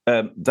 but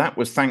that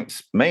was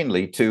thanks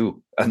mainly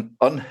to an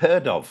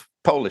unheard of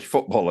Polish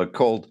footballer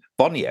called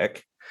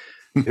Boniek,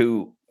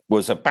 who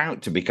was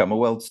about to become a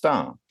world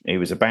star. He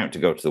was about to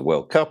go to the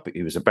World Cup.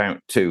 He was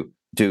about to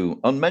do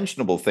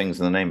unmentionable things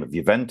in the name of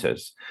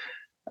Juventus.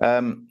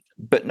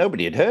 But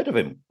nobody had heard of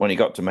him when he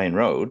got to Main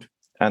Road.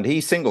 And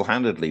he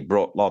single-handedly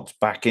brought Łódź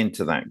back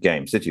into that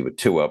game. City were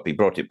 2 up. He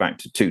brought it back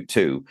to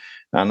 2-2.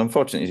 And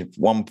unfortunately,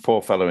 one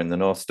poor fellow in the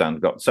North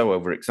Stand got so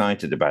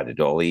overexcited about it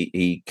all,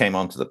 he came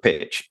onto the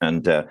pitch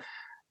and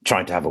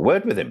tried to have a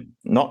word with him.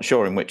 Not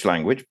sure in which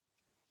language,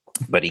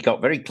 but he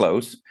got very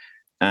close.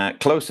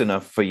 Close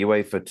enough for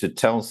UEFA to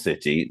tell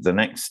City the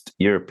next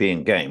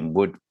European game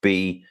would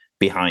be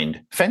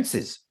behind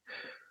fences.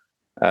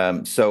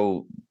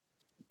 So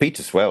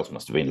Peter Swales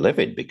must have been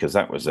livid because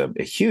that was a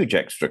huge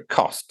extra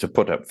cost to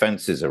put up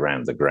fences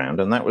around the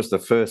ground. And that was the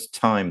first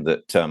time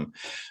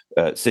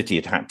that City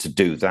had to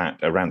do that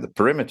around the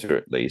perimeter,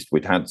 at least.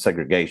 We'd had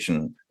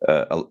segregation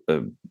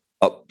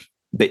up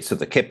bits of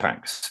the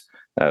Kippax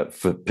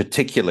for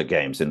particular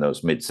games in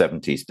those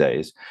mid-70s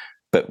days.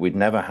 But we'd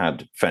never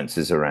had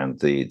fences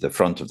around the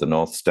front of the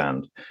North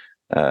Stand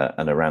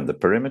and around the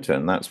perimeter,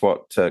 and that's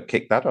what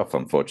kicked that off,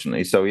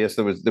 unfortunately. So yes,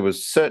 there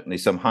was certainly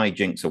some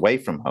hijinks away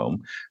from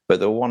home, but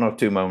there were one or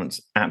two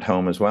moments at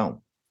home as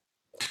well.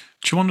 Do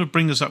you want to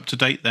bring us up to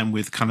date then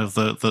with kind of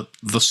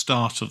the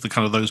start of the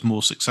kind of those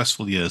more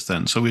successful years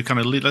then? So we kind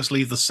of let's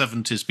leave the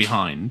 70s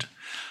behind.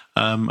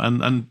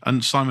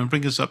 And Simon,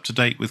 bring us up to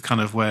date with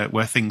kind of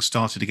where things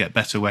started to get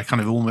better, where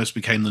kind of almost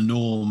became the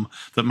norm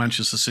that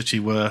Manchester City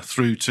were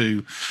through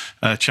to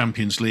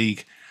Champions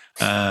League.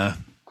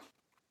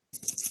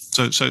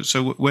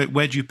 So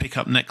where do you pick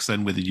up next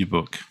then with your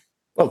book?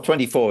 Well,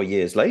 24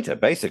 years later,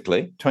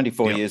 basically.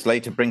 24 years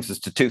later brings us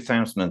to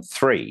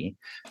 2003.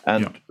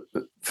 And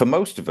for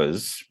most of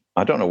us,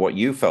 I don't know what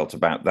you felt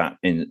about that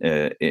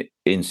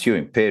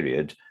ensuing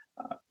period.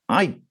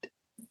 I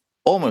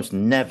almost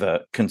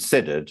never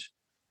considered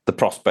the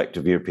prospect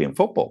of European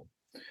football.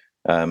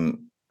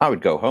 I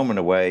would go home and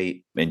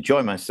away,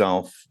 enjoy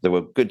myself. There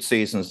were good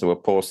seasons, there were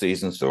poor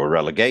seasons, there were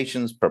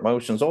relegations,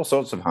 promotions, all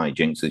sorts of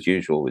hijinks as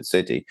usual with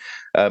City.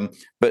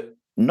 But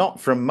not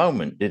for a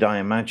moment did I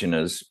imagine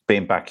us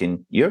being back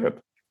in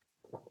Europe.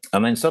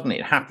 And then suddenly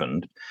it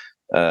happened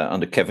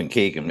under Kevin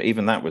Keegan.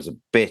 Even that was a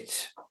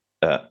bit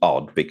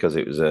odd because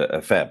it was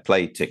a fair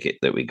play ticket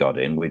that we got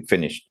in. We'd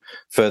finished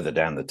further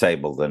down the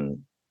table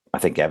than, I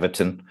think,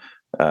 Everton.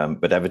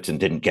 But Everton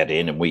didn't get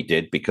in and we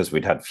did because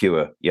we'd had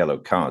fewer yellow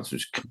cards,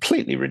 which is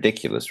completely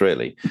ridiculous,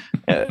 really.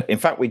 In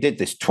fact, we did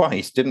this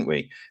twice, didn't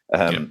we?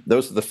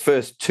 Those are the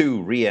first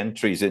two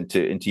re-entries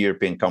into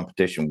European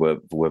competition were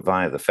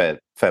via the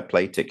fair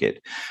play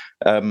ticket.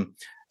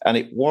 And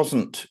it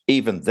wasn't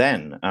even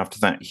then, after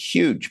that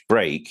huge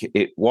break,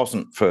 it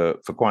wasn't for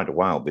quite a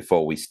while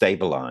before we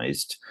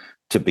stabilized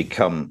to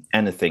become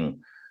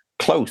anything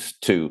close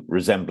to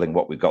resembling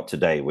what we've got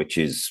today, which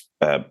is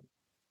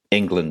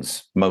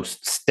England's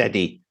most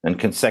steady and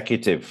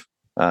consecutive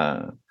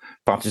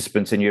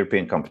participants in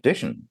European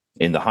competition,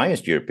 in the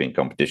highest European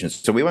competitions.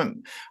 So we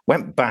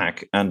went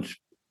back, and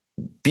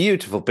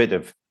beautiful bit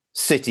of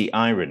City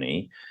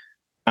irony,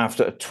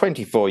 after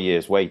 24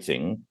 years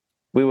waiting,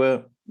 we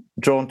were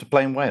drawn to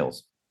play in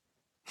Wales.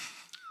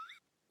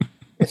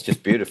 It's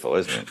just beautiful,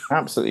 isn't it?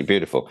 Absolutely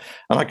beautiful.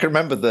 And I can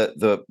remember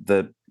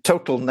the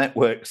Total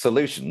Network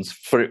Solutions,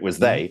 for it was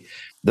the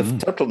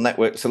Total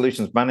Network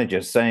Solutions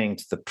manager saying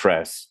to the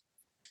press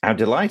how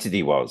delighted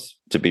he was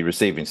to be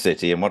receiving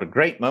City and what a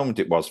great moment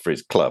it was for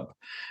his club,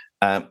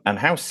 and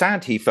how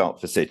sad he felt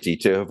for City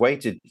to have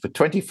waited for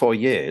 24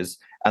 years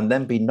and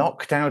then be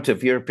knocked out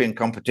of European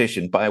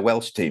competition by a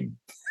Welsh team.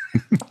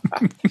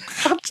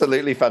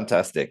 Absolutely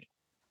fantastic.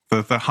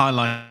 The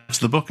highlight of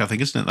the book, I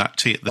think, isn't it?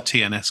 The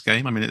TNS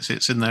game. I mean,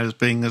 it's in there as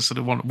being a sort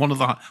of one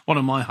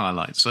of my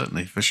highlights,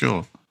 certainly, for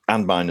sure,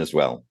 and mine as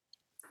well.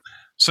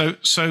 So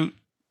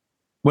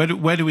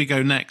where do we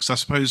go next? I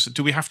suppose,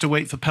 do we have to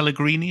wait for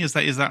Pellegrini? Is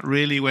that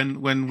really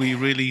when we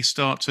really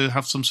start to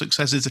have some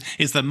successes?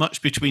 Is there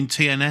much between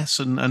TNS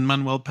and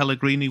Manuel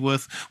Pellegrini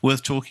worth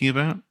talking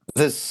about?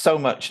 There's so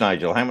much,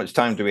 Nigel. How much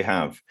time do we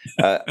have?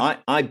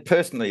 I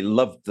personally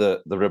loved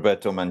the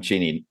Roberto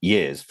Mancini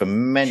years for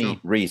many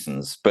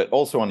reasons, but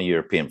also on a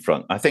European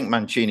front. I think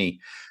Mancini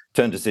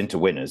turned us into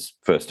winners,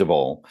 first of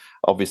all.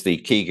 Obviously,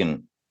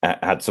 Keegan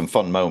had some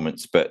fun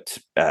moments, but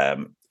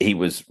he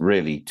was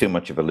really too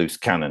much of a loose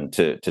cannon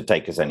to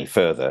take us any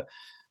further.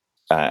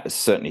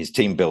 Certainly his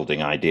team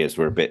building ideas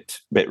were a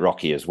bit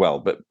rocky as well.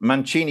 But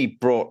Mancini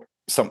brought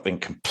something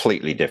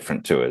completely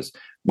different to us.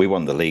 We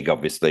won the league,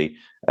 obviously.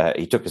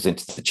 He took us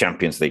into the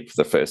Champions League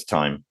for the first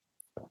time.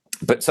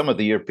 But some of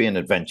the European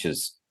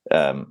adventures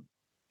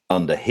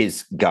under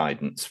his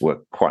guidance were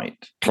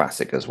quite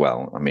classic as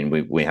well. I mean,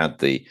 we had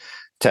the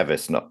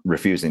Tevez not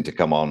refusing to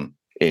come on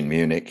in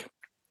Munich.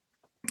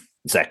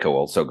 Zeko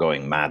also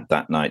going mad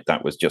that night.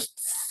 That was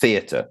just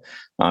theatre.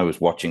 I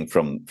was watching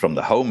from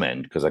the home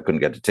end because I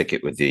couldn't get a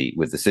ticket with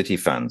the City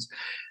fans,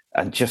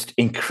 and just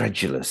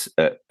incredulous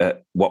at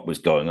what was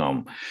going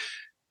on.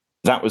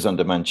 That was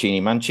under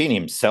Mancini. Mancini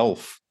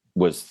himself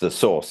was the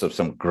source of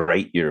some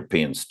great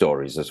European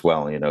stories as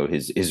well. You know,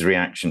 his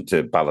reaction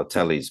to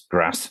Balotelli's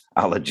grass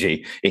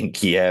allergy in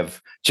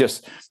Kiev,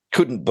 just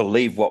couldn't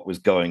believe what was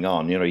going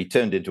on. You know, he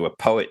turned into a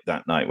poet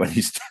that night when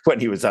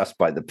he was asked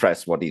by the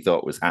press what he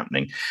thought was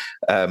happening.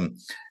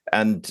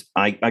 And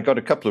I got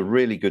a couple of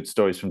really good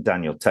stories from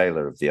Daniel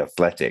Taylor of The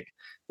Athletic,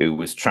 who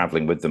was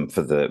traveling with them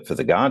for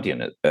the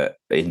Guardian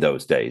in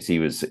those days. He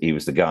was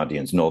the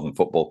Guardian's Northern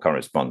football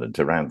correspondent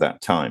around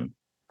that time.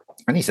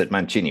 And he said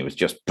Mancini was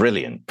just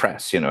brilliant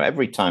press. You know,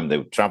 every time they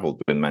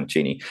traveled with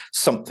Mancini,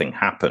 something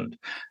happened.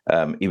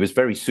 He was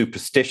very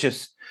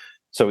superstitious.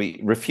 So he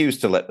refused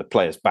to let the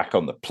players back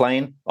on the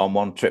plane on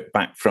one trip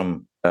back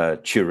from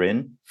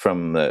Turin,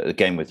 from the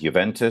game with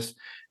Juventus,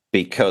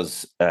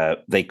 because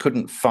they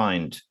couldn't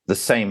find the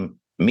same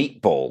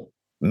meatball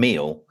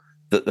meal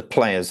that the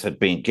players had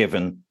been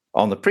given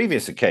on the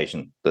previous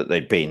occasion that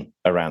they'd been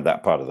around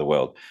that part of the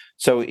world.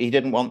 So he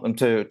didn't want them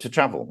to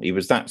travel. He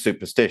was that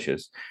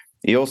superstitious.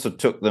 He also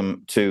took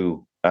them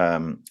to, I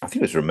think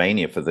it was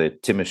Romania for the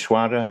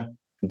Timișoara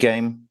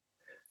game.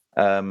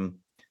 And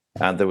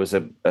there was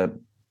a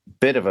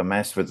bit of a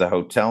mess with the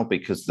hotel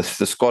because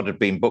the squad had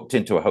been booked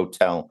into a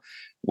hotel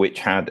which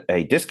had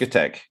a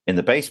discotheque in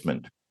the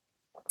basement.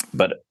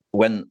 But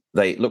when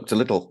they looked a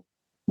little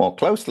more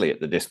closely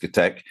at the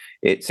discotheque,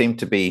 it seemed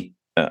to be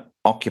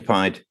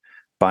occupied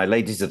by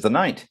ladies of the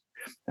night.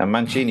 And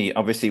Mancini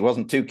obviously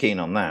wasn't too keen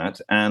on that,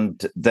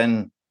 and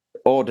then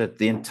ordered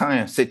the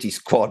entire City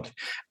squad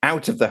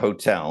out of the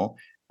hotel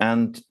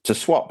and to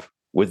swap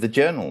with the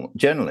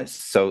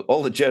journalists. So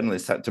all the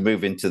journalists had to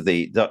move into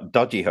the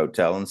dodgy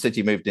hotel and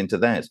City moved into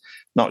theirs.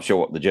 Not sure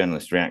what the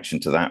journalist reaction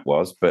to that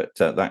was, but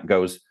that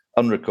goes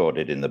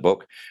unrecorded in the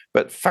book.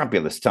 But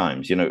fabulous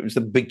times. You know, it was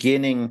the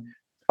beginning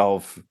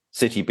of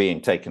City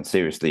being taken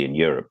seriously in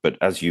Europe. But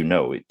as you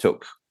know, it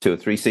took 2 or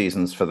 3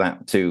 seasons for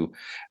that to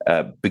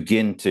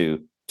begin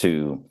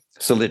to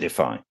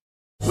solidify.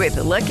 With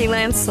the Lucky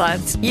Land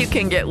Slots, you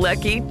can get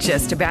lucky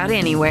just about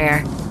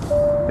anywhere.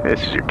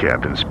 This is your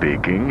captain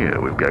speaking.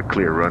 We've got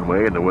clear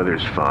runway and the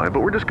weather's fine,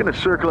 but we're just going to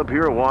circle up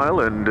here a while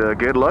and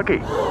get lucky.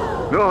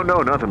 No,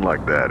 nothing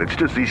like that. It's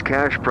just these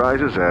cash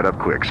prizes add up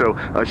quick. So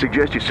I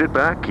suggest you sit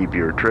back, keep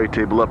your tray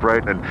table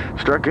upright, and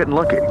start getting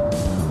lucky.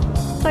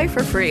 Play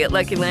for free at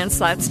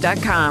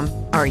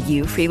LuckyLandSlots.com. Are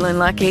you feeling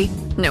lucky?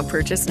 No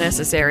purchase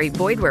necessary.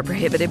 Void where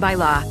prohibited by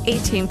law.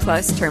 18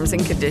 plus terms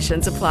and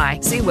conditions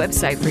apply. See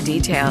website for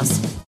details.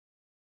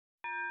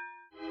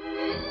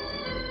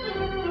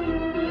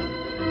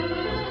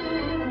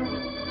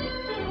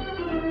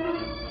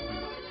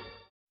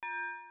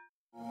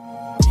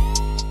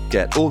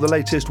 Get all the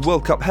latest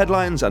World Cup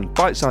headlines and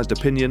bite-sized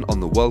opinion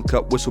on the World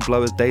Cup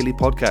Whistleblowers Daily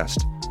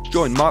podcast.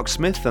 Join Mark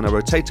Smith and a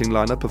rotating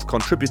lineup of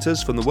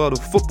contributors from the world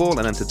of football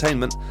and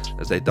entertainment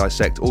as they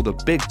dissect all the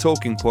big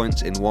talking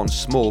points in one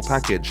small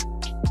package.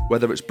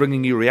 Whether it's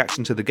bringing you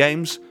reaction to the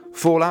games,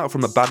 fallout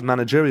from a bad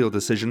managerial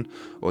decision,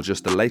 or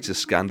just the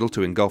latest scandal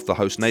to engulf the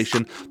host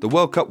nation, the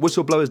World Cup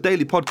Whistleblowers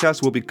Daily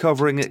podcast will be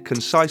covering it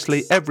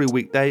concisely every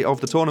weekday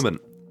of the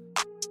tournament.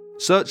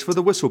 Search for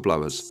The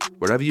Whistleblowers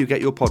wherever you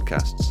get your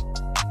podcasts.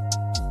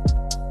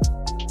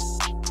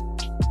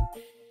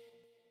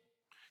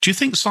 Do you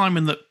think,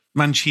 Simon, that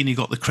Mancini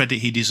got the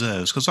credit he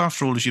deserves? Because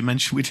after all, as you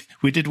mentioned,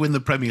 we did win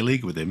the Premier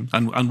League with him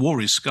and wore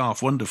his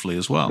scarf wonderfully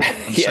as well.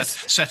 And yes.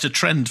 set a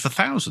trend for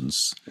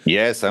thousands.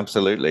 Yes,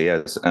 absolutely,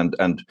 yes.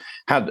 And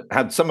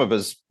had some of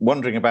us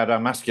wondering about our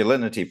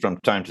masculinity from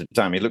time to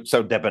time. He looked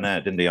so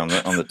debonair, didn't he, on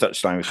the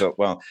touchline? We thought,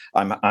 well,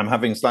 I'm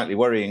having slightly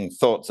worrying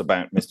thoughts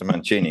about Mr.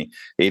 Mancini.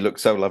 He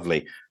looked so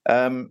lovely.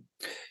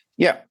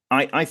 Yeah,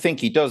 I think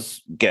he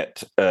does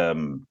get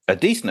a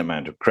decent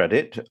amount of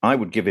credit. I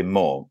would give him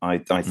more. I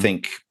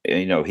think,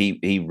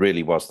 he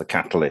really was the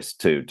catalyst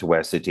to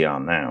where City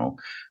are now.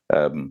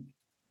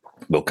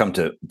 We'll come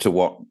to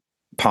what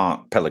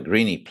part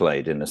Pellegrini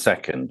played in a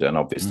second, and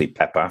obviously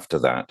Pep after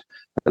that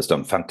has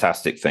done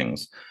fantastic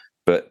things.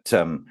 But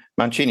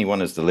Mancini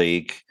won us the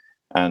league,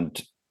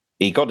 and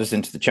he got us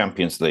into the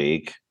Champions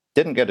League,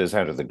 didn't get us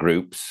out of the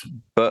groups,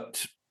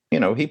 but,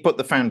 he put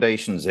the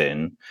foundations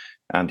in.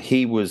 And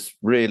he was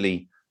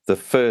really the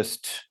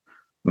first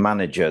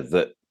manager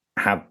that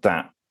had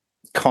that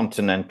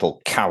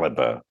continental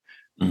caliber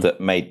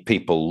that made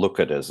people look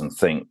at us and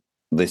think,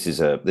 this is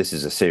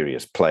a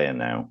serious player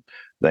now.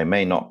 They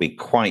may not be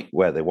quite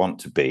where they want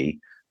to be,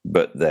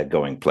 but they're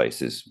going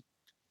places.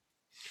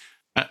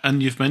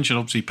 And you've mentioned,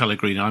 obviously,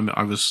 Pellegrini.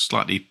 I was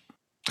slightly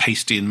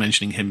hasty in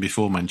mentioning him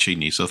before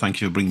Mancini, so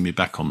thank you for bringing me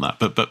back on that.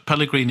 But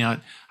Pellegrini,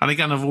 and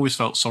again, I've always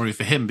felt sorry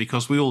for him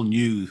because we all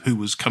knew who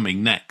was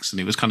coming next, and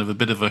it was kind of a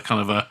bit of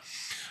a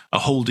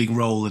holding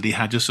role that he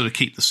had, just sort of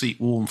keep the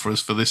seat warm for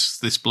us for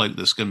this bloke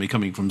that's going to be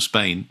coming from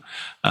Spain.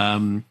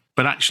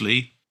 But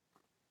actually,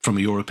 from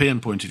a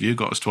European point of view,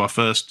 got us to our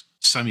first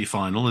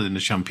semi-final in the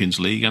Champions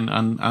League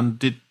and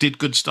did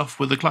good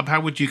stuff with the club.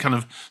 How would you kind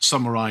of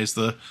summarise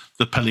the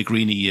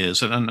Pellegrini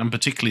years and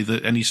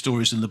particularly any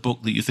stories in the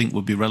book that you think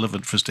would be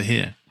relevant for us to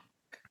hear?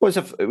 Well,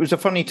 it was a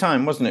funny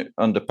time, wasn't it,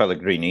 under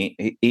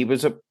Pellegrini? He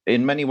was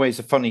in many ways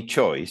a funny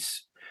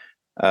choice.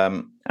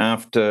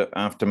 After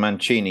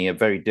Mancini, a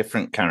very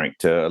different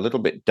character, a little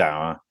bit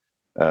dour,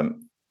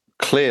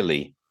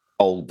 clearly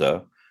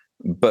older,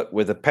 but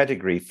with a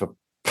pedigree for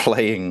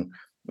playing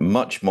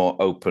much more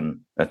open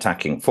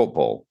attacking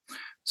football.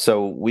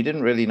 So we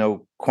didn't really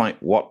know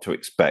quite what to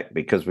expect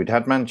because we'd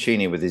had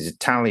Mancini with his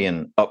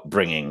Italian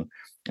upbringing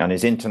and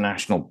his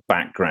international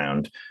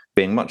background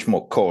being much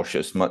more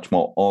cautious, much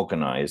more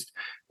organized.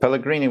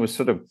 Pellegrini was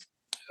sort of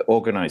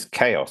organized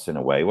chaos in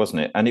a way,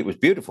 wasn't it? And it was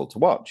beautiful to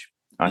watch.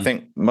 I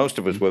think most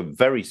of us were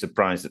very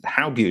surprised at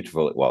how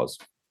beautiful it was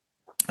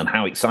and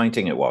how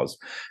exciting it was.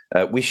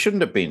 We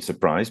shouldn't have been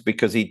surprised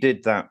because he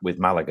did that with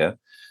Malaga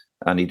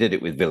and he did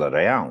it with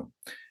Villarreal.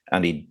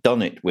 And he'd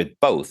done it with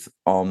both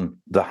on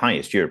the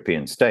highest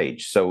European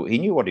stage. So he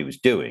knew what he was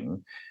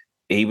doing.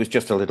 He was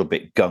just a little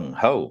bit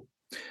gung-ho.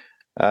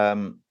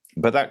 But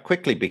that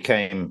quickly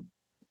became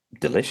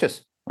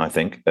delicious, I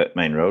think, at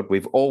Main Road.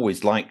 We've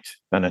always liked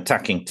an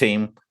attacking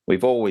team.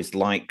 We've always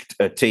liked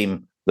a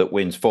team that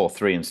wins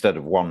 4-3 instead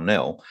of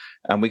 1-0.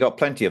 And we got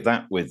plenty of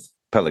that with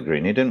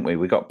Pellegrini, didn't we?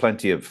 We got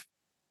plenty of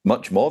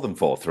much more than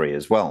 4-3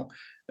 as well.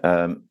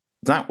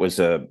 That was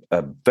a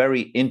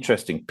very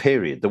interesting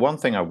period. The one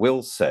thing I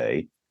will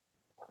say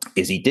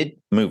is he did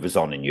move us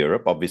on in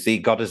Europe. Obviously, he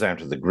got us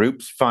out of the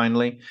groups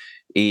finally.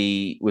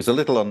 He was a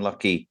little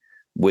unlucky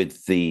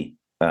with the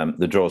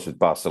draws with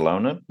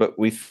Barcelona, but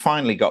we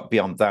finally got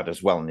beyond that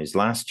as well in his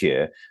last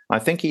year. I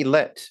think he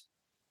let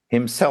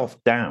himself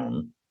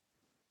down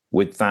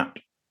with that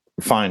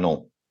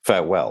final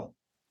farewell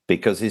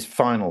because his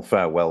final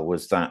farewell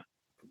was that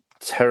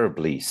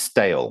terribly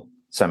stale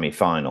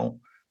semi-final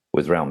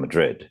with Real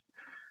Madrid.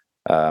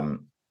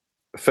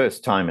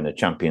 First time in a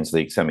Champions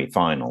League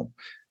semi-final.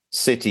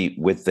 City,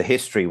 with the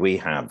history we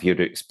have, you'd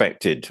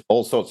expected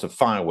all sorts of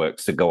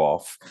fireworks to go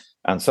off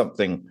and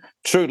something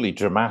truly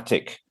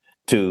dramatic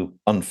to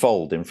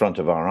unfold in front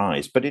of our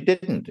eyes, but it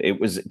didn't. It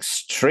was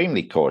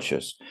extremely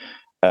cautious.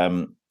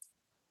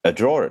 A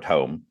draw at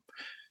home,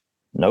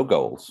 no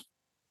goals,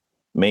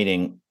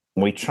 meaning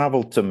we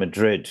travelled to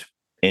Madrid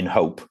in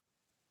hope,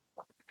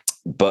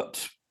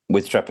 but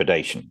with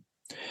trepidation.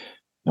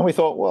 And we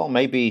thought, well,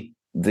 maybe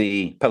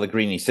the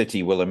Pellegrini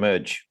City will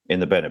emerge in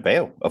the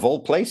Bernabeu, of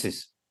all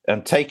places,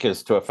 and take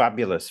us to a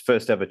fabulous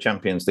first ever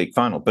Champions League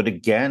final. But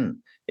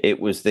again, it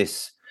was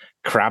this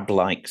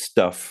crab-like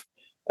stuff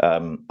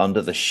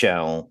under the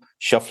shell,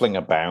 shuffling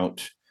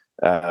about.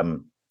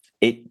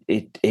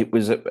 It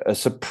was a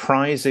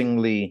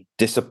surprisingly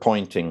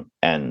disappointing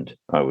end,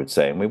 I would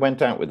say. And we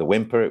went out with a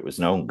whimper. It was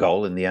an own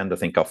goal in the end, I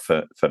think, off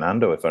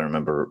Fernando, if I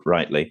remember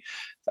rightly.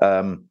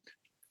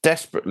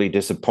 Desperately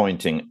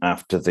disappointing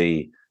after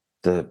the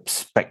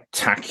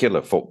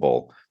spectacular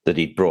football that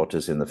he'd brought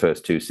us in the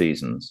first 2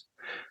 seasons.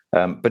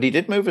 But he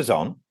did move us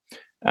on,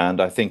 and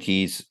I think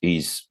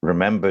he's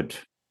remembered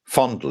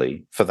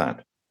fondly for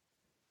that.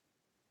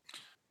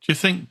 Do you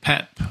think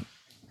Pep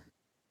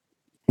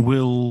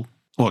will...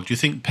 Well, do you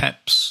think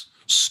Pep's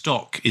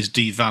stock is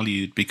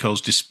devalued because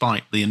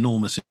despite the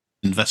enormous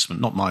investment,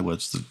 not my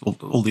words,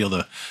 all the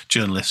other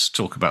journalists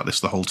talk about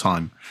this the whole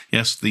time,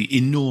 yes, the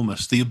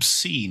enormous, the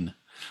obscene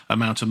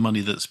amount of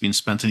money that's been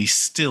spent, and he's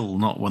still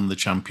not won the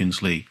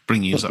Champions League,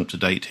 bringing us up to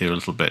date here a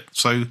little bit.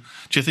 So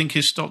do you think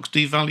his stock's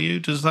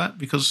devalued as that?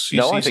 Because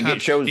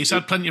he's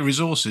had plenty of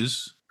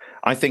resources.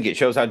 I think it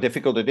shows how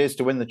difficult it is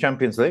to win the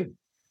Champions League.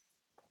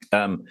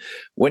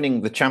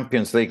 Winning the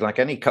Champions League, like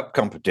any cup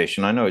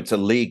competition, I know it's a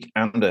league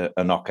and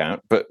a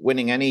knockout, but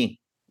winning any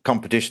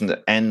competition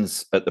that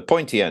ends at the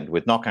pointy end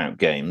with knockout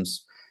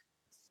games,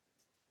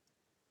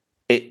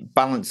 it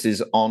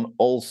balances on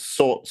all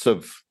sorts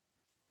of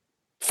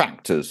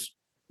factors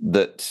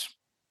that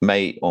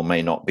may or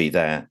may not be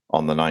there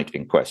on the night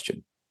in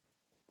question.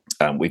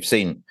 We've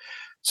seen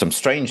some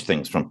strange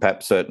things from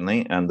Pep,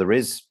 certainly, and there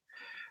is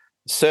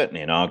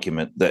certainly an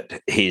argument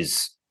that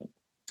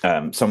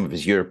some of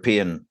his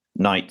European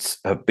nights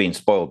have been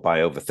spoiled by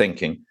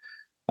overthinking,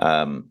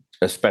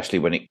 especially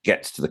when it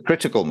gets to the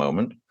critical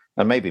moment.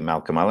 And maybe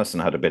Malcolm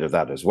Allison had a bit of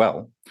that as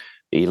well.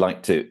 He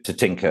liked to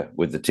tinker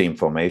with the team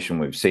formation.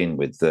 We've seen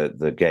with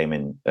the game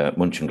in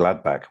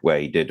Mönchengladbach, where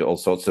he did all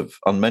sorts of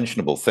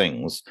unmentionable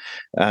things.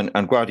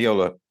 And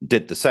Guardiola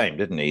did the same,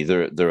 didn't he?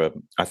 There are,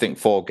 I think,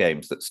 4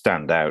 games that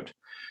stand out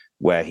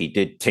where he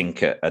did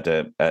tinker at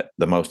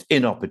the most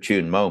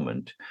inopportune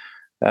moment.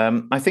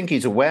 I think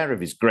he's aware of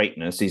his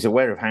greatness. He's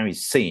aware of how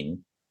he's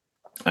seen,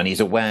 and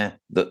he's aware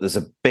that there's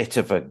a bit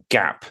of a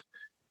gap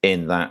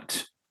in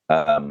that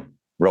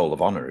roll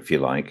of honour, if you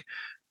like,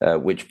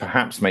 which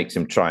perhaps makes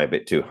him try a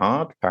bit too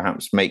hard,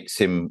 perhaps makes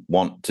him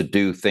want to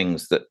do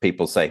things that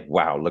people say,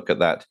 wow, look at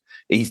that.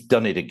 He's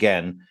done it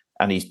again,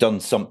 and he's done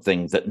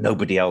something that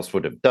nobody else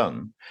would have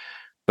done.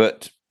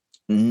 But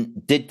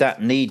did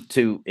that need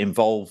to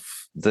involve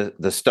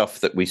the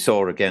stuff that we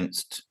saw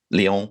against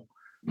Lyon,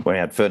 where he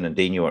had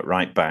Fernandinho at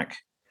right back,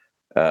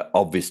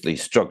 obviously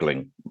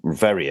struggling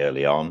very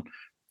early on.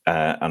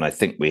 And I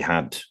think we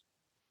had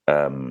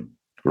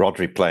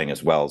Rodri playing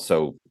as well.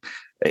 So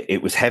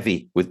it was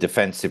heavy with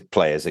defensive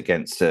players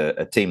against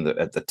a team that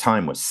at the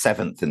time was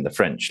 7th in the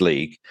French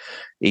league.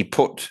 He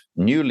put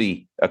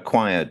newly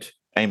acquired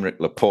Aymeric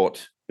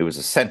Laporte, who was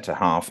a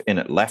centre-half, in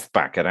at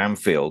left-back at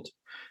Anfield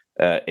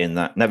in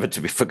that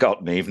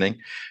never-to-be-forgotten evening,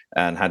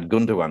 and had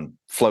Gundogan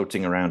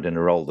floating around in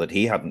a role that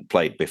he hadn't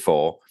played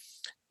before.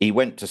 He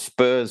went to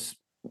Spurs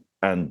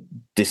and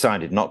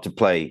decided not to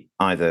play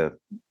either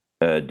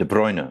De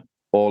Bruyne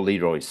or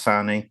Leroy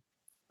Sané.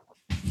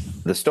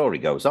 The story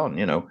goes on,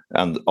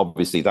 and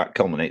obviously that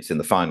culminates in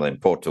the final in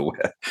Porto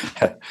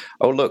where,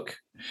 oh, look,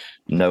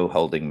 no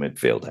holding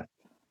midfielder.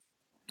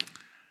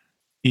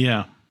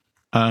 Yeah,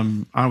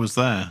 I was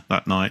there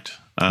that night.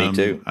 Me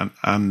too.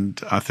 And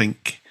I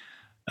think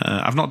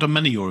I've not done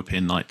many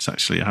European nights,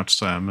 actually, I have to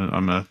say.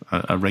 I'm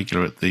a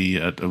regular at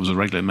I was a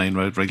regular at Main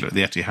Road, regular at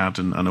the Etihad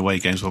and away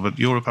games. Well, but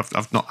Europe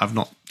I've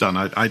not done.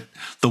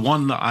 The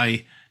one that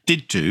I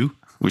did do,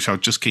 which I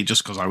was just keen,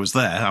 just because I was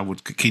there, I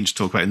would keen to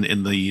talk about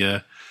in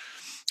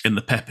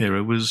the Pep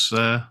era, was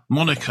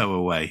Monaco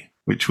away,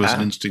 which was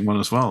an interesting one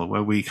as well,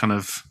 where we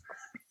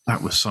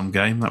that was some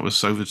game. That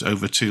was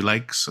over 2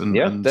 legs.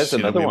 And there's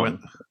another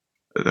one.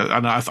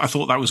 And I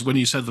thought that was when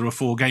you said there are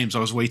 4 games. I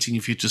was waiting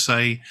for you to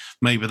say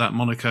maybe that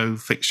Monaco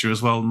fixture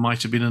as well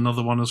might have been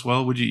another one as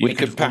well. Would you? We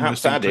could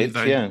perhaps add it.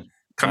 Yeah.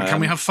 Can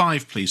we have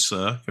 5, please,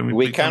 sir?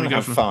 We can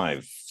have 5.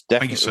 Definitely,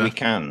 Thank you, sir. We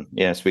can.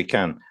 Yes, we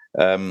can.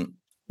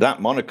 That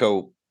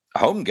Monaco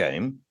home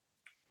game,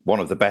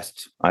 one of the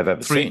best I've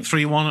ever seen.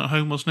 3-1 at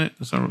home, wasn't it?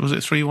 Was it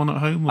 3-1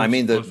 at home? I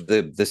mean,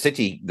 the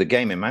City, the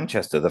game in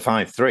Manchester, the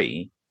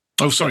 5-3.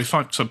 Oh, sorry,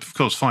 5. So of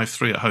course,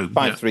 5-3 at home.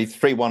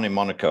 5-3, 3-1 in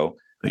Monaco.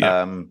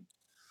 Yeah.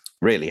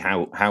 Really,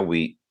 how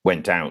we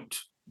went out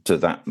to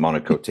that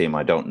Monaco team,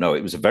 I don't know.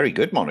 It was a very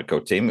good Monaco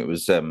team. It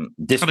was had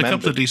a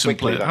couple of decent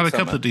players. Had a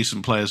couple of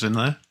decent players in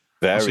there.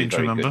 Very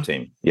good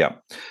team. Yeah.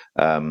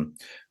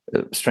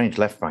 Strange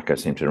left back, I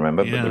seem to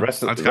remember. Yeah. But the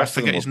rest of I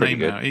forget his name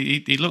now.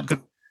 He looked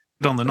good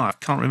on the night.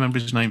 I can't remember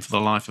his name for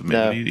the life of me.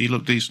 No. He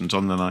looked decent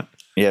on the night.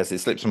 Yes, it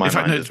slips my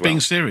mind. In fact, no, being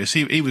serious,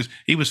 he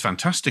was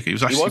fantastic. He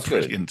was actually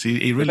brilliant.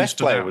 He really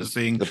stood out as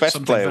being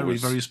something very,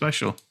 very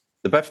special.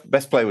 The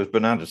best player was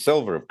Bernardo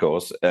Silva, of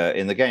course,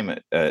 in the game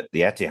at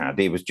the Etihad.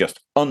 He was just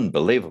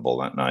unbelievable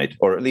that night,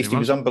 or at least he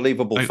was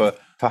unbelievable for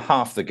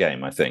half the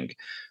game, I think.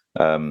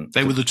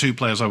 They were the two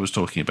players I was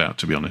talking about,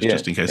 to be honest,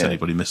 just in case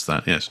anybody missed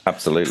that, yes.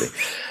 Absolutely.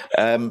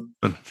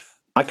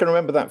 I can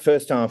remember that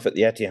first half at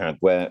the Etihad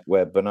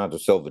where Bernardo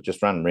Silva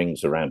just ran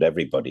rings around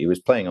everybody. He was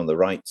playing on the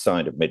right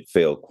side of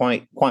midfield,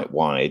 quite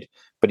wide,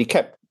 but he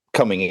kept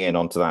coming in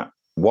onto that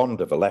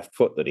wand of a left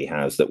foot that he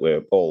has that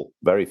we're all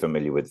very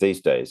familiar with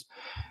these days.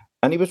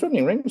 And he was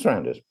running rings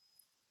around us.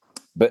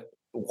 But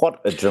what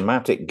a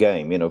dramatic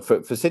game,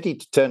 for City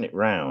to turn it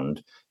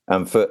round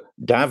and for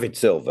David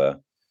Silva,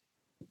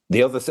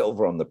 the other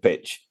Silva on the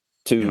pitch,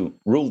 to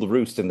rule the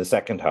roost in the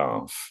second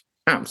half.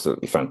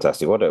 Absolutely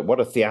fantastic. What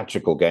a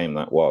theatrical game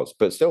that was.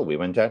 But still, we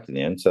went out in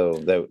the end. So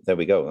there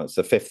we go. That's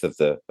the fifth of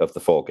the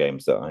 4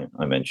 games that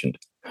I mentioned.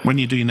 When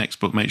you do your next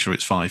book, make sure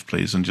it's 5,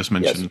 please, and just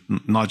mention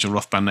Nigel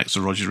Rothband next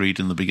to Roger Reid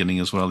in the beginning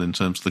as well in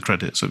terms of the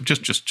credits. So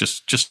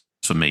just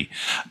for me.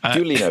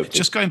 Duly noted.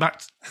 Just going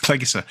back, thank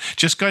you, sir.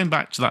 Just going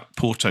back to that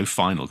Porto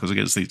final, because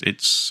again,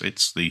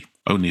 it's the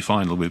only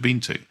final we've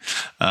been to,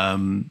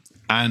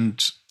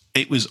 and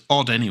it was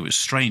odd anyway. It was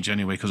strange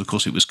anyway, because of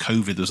course it was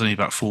COVID. There was only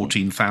about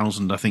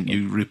 14,000, I think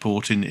you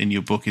report in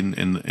your book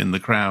in the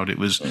crowd. It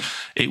was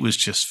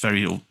just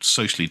very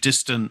socially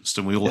distanced,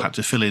 and we all had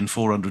to fill in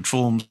 400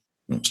 forms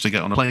to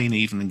get on a plane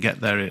even and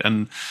get there,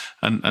 and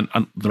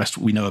the rest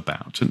we know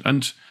about.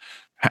 And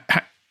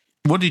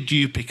what did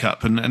you pick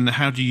up, and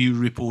how do you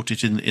report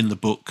it in the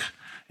book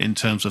in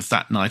terms of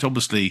that night?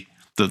 Obviously,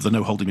 the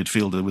no holding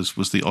midfielder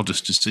was the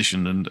oddest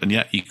decision, and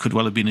yet he could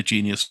well have been a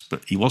genius,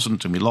 but he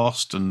wasn't, and we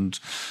lost. And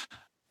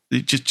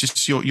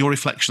just your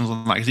reflections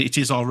on that. It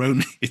is our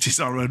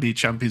only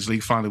Champions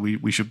League final.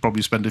 We should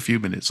probably spend a few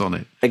minutes on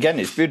it. Again,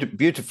 it's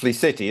beautifully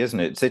City, isn't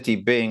it? City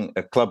being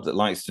a club that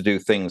likes to do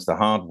things the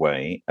hard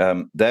way.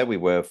 There we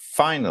were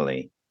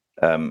finally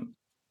in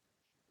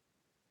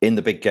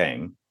the big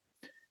game,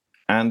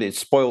 and it's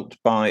spoilt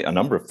by a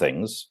number of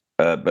things.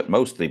 But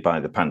mostly by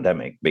the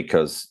pandemic,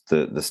 because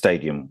the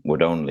stadium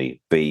would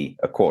only be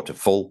a quarter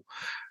full.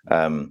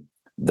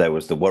 There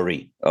was the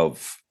worry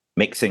of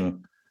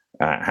mixing.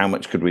 How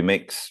much could we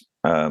mix?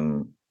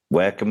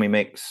 Where can we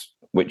mix?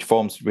 Which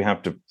forms did we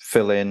have to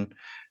fill in?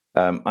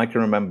 I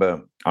can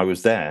remember I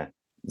was there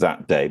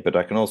that day, but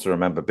I can also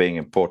remember being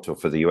in Porto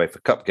for the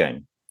UEFA Cup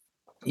game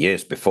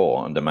years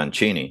before under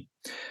Mancini.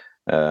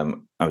 I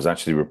was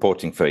actually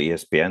reporting for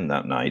ESPN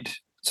that night.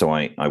 So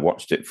I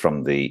watched it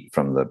from the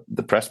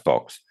press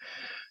box,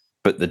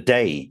 but the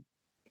day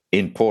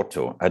in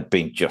Porto had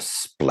been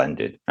just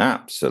splendid,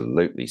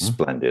 absolutely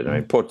splendid. I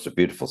mean, Porto's a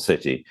beautiful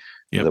city.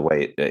 Yep. The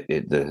way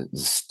the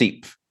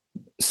steep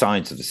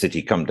sides of the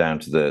city come down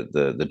to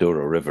the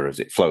Douro River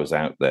as it flows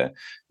out there,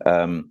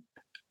 and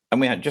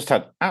we had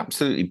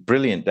absolutely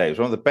brilliant days.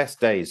 One of the best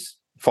days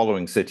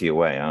following City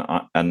away.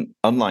 And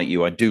unlike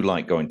you, I do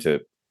like going to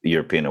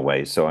European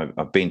away. So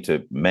I've been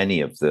to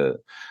many of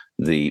the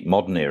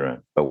modern era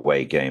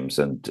away games,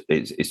 and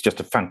it's just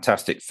a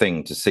fantastic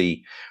thing to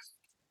see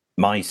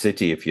my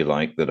city, if you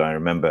like, that I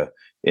remember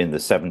in the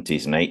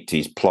 70s and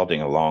 80s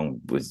plodding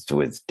along with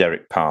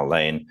Derek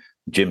Parlane,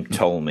 Jim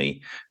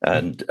Tolmie,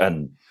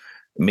 and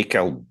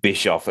Michael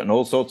Bischoff, and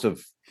all sorts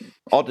of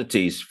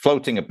oddities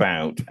floating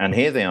about. And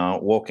here they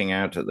are walking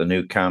out at the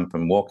Nou Camp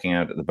and walking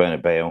out at the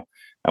Bernabeu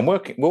and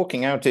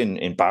walking out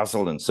in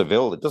Basel and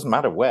Seville. It doesn't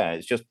matter where.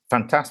 It's just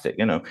fantastic,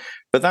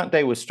 But that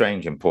day was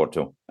strange in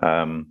Porto.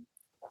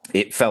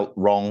 It felt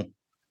wrong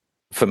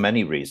for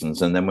many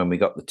reasons. And then when we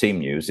got the team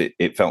news,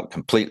 it felt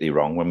completely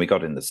wrong. When we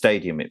got in the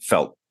stadium, it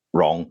felt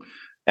wrong.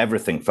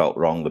 Everything felt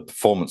wrong. The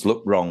performance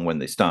looked wrong when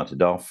they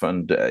started off.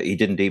 And he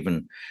didn't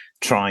even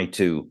try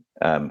to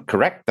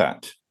correct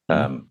that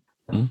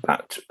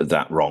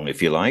that wrong,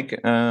 if you like.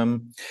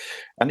 And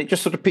it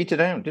just sort of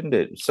petered out, didn't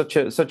it? Such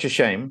a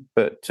shame.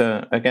 But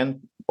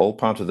again, all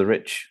part of the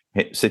rich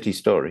City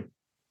story.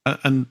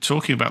 And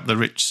talking about the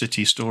rich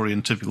City story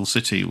and typical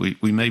City,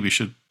 we maybe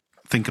should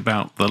think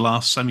about the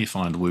last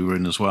semi-final we were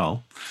in as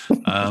well,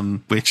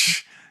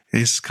 which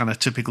is kind of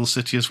typical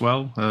City as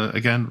well.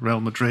 Again, Real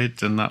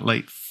Madrid and that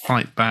late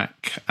fight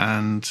back.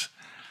 And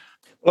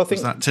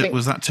was that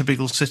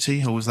typical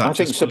City, or was that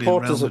just fully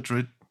Real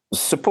Madrid?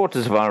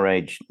 Supporters of our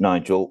age,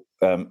 Nigel,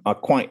 are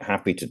quite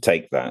happy to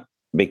take that,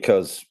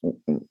 because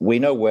we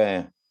know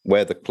where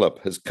the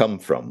club has come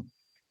from.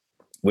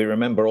 We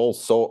remember all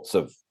sorts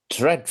of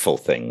dreadful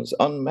things,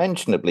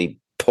 unmentionably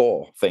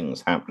poor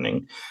things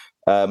happening.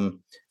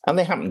 And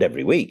they happened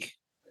every week.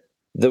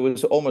 There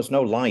was almost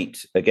no light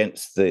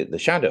against the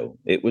shadow.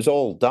 It was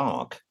all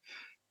dark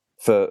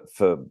for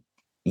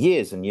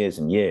years and years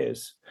and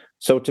years.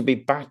 So to be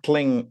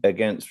battling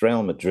against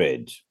Real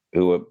Madrid,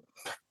 who were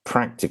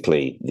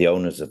practically the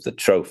owners of the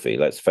trophy,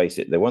 let's face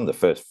it, they won the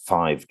first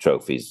 5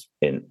 trophies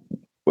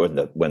when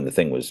the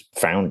thing was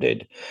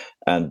founded,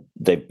 and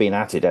they've been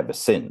at it ever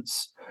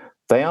since.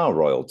 They are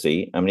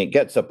royalty. I mean, it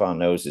gets up our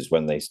noses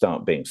when they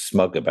start being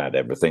smug about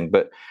everything,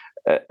 but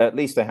at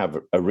least they have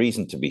a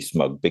reason to be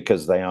smug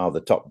because they are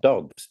the top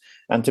dogs.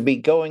 And to be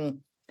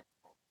going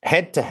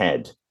head to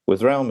head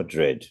with Real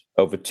Madrid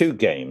over 2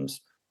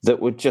 games that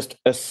were just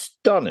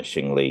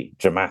astonishingly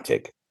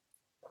dramatic,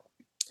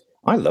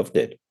 I loved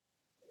it.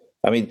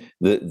 I mean,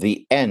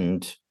 the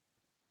end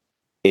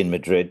in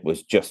Madrid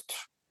was just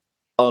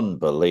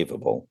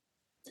unbelievable.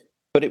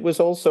 But it was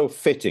also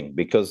fitting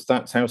because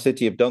that's how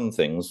City have done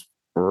things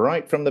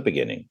right from the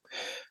beginning.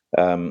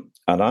 And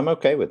I'm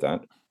okay with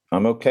that.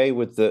 I'm okay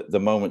with the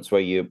moments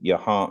where your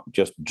heart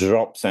just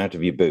drops out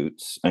of your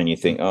boots and you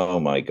think, oh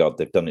my God,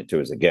 they've done it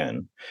to us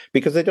again.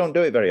 Because they don't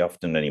do it very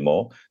often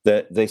anymore.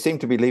 They seem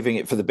to be leaving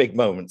it for the big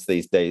moments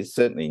these days,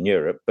 certainly in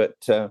Europe, but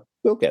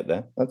we'll get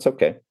there. That's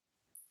okay.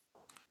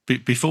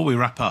 Before we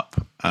wrap up,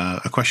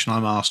 a question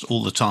I'm asked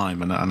all the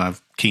time, and I'm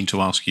keen to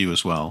ask you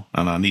as well,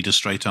 and I need a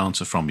straight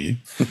answer from you,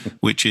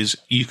 which is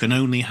you can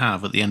only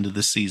have at the end of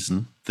the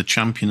season the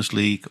Champions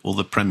League or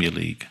the Premier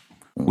League.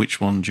 Which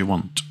one do you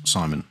want,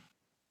 Simon?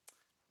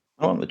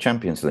 I want the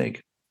Champions League.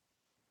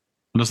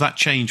 And does that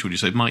change, would you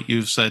say? Might you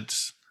have said,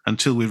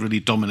 until we really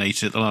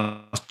dominated the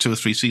last 2 or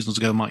 3 seasons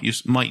ago, might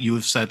you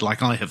have said,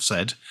 like I have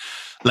said,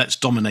 let's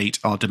dominate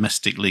our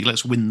domestic league.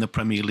 Let's win the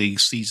Premier League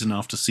season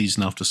after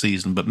season after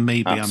season. But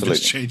maybe Absolutely. I'm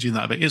just changing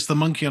that a bit. It's the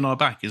monkey on our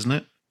back, isn't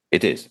it?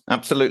 It is.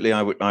 Absolutely.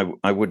 I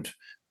would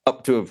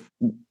up to have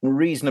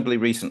reasonably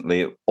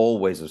recently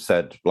always have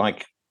said,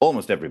 like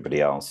almost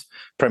everybody else,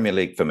 Premier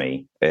League for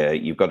me,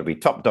 you've got to be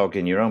top dog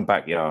in your own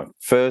backyard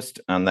first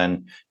and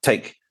then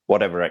take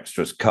whatever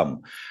extras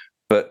come.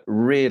 But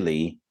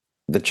really,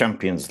 the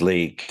Champions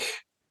League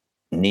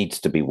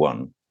needs to be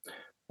won.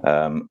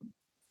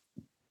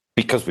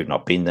 Because we've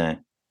not been there,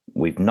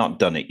 we've not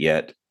done it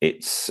yet.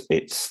 It's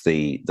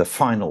the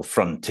final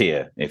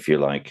frontier, if you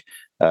like,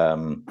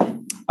 and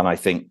I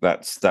think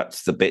that's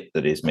the bit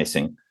that is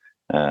missing.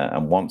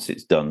 And once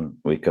it's done,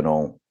 we can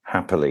all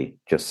happily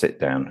just sit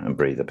down and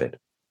breathe a bit.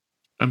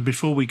 And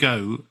before we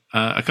go,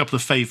 a couple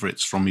of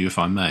favourites from you, if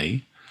I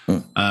may.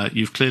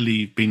 You've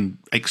clearly been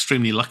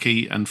extremely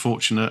lucky and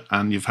fortunate,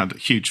 and you've had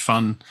huge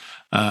fun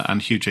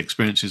and huge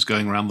experiences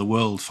going around the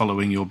world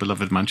following your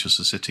beloved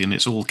Manchester City, and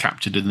it's all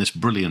captured in this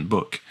brilliant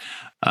book.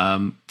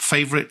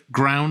 Favourite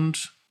ground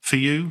for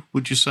you,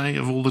 would you say,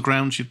 of all the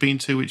grounds you've been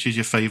to, which is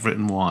your favourite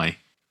and why?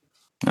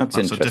 That's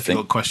a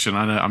difficult question.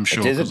 I know. I'm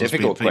sure it is a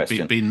difficult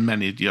question. Been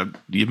many.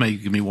 You may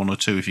give me 1 or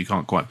 2 if you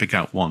can't quite pick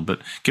out one, but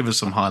give us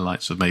some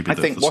highlights of maybe. I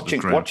think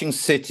watching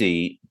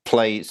City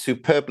play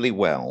superbly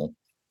well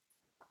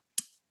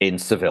in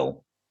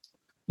Seville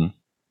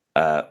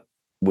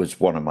was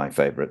one of my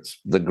favourites.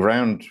 The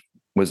ground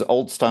was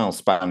old-style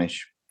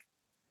Spanish,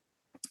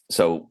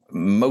 so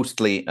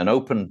mostly an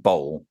open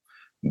bowl,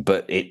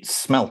 but it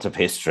smelt of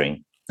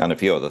history and a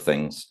few other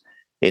things.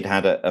 It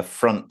had a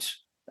front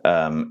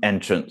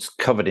entrance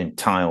covered in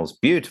tiles,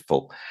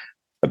 beautiful,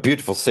 a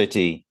beautiful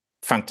city,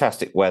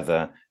 fantastic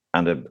weather,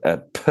 and a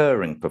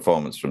purring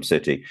performance from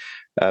City.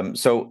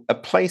 So a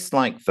place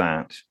like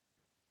that,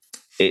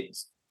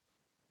 it's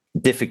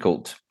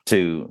difficult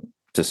to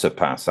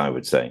surpass, I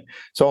would say.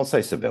 So I'll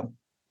say Seville.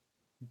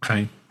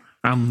 Okay.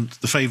 And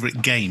the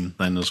favourite game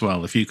then as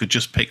well, if you could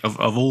just pick of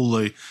all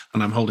the,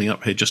 and I'm holding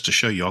up here just to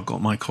show you, I've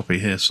got my copy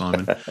here,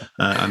 Simon.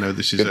 I know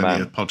this is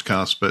only a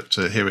podcast, but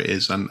here it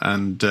is.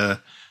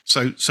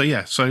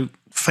 So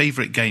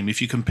favourite game,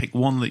 if you can pick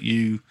one that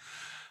you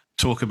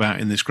talk about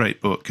in this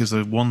great book, is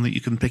there one that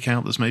you can pick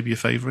out that's maybe your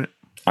favourite?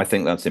 I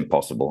think that's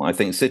impossible. I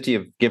think City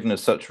have given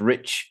us such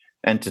rich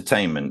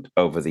entertainment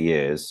over the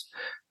years,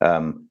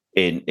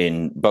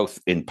 in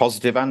both in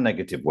positive and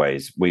negative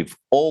ways. We've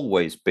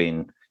always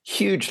been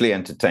hugely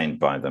entertained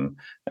by them,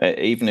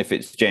 even if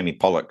it's Jamie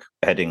Pollock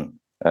heading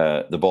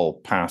the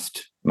ball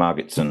past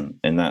Margetson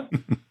in that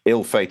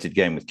ill-fated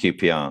game with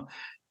QPR.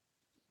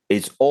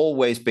 It's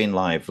always been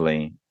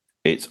lively.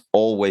 It's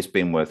always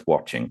been worth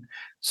watching.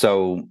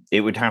 So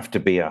it would have to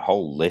be a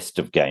whole list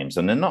of games,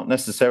 and they're not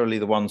necessarily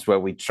the ones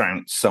where we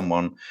trounce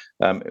someone.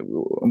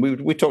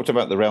 We talked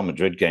about the Real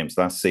Madrid games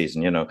last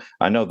season.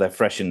 I know they're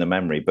fresh in the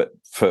memory, but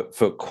for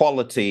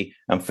quality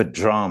and for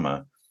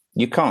drama,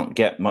 you can't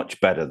get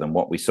much better than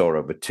what we saw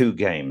over 2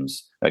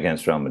 games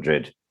against Real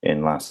Madrid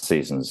in last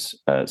season's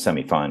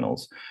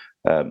semi-finals.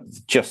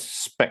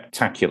 Just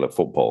spectacular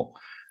football.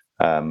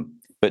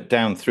 But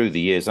down through the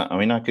years, I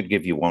mean, I could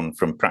give you one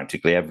from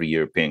practically every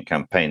European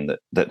campaign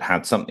that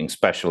had something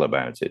special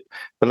about it.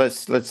 But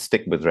let's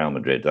stick with Real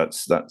Madrid.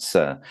 That's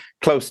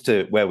close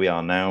to where we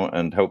are now,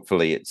 and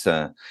hopefully it's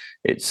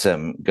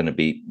going to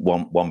be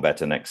one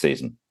better next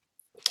season.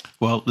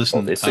 Well, listen,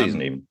 or this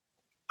season even.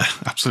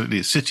 Absolutely,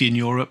 it's City in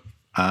Europe.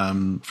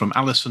 From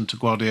Alisson to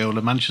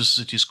Guardiola,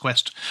 Manchester City's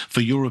quest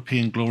for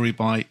European glory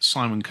by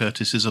Simon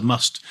Curtis is a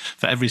must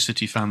for every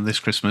City fan this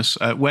Christmas.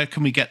 Where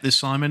can we get this,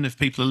 Simon, if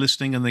people are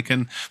listening and they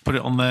can put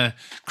it on their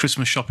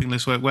Christmas shopping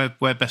list?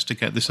 Where best to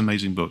get this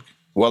amazing book?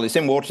 Well, it's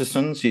in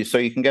Waterstones, so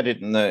you can get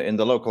it in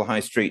the local high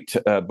street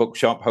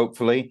bookshop,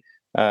 hopefully.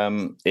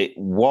 It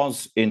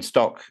was in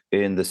stock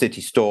in the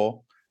City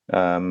store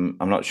I'm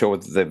not sure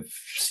whether they've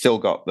still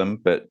got them,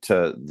 but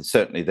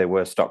certainly they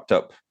were stocked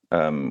up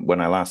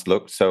when I last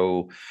looked.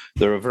 So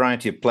there are a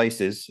variety of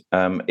places.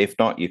 If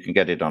not, you can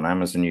get it on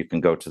Amazon. You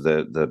can go to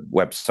the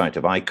website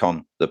of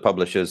Icon, the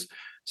publishers.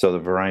 So the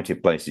variety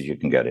of places you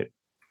can get it.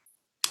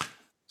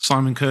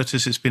 Simon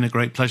Curtis, it's been a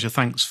great pleasure.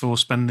 Thanks for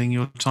spending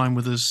your time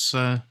with us.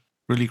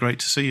 Really great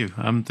to see you.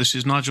 This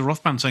is Nigel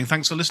Rothband saying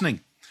thanks for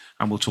listening,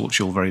 and we'll talk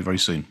to you all very, very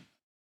soon.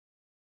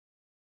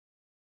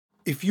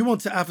 If you want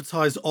to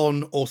advertise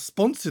on or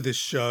sponsor this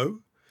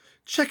show,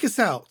 check us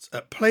out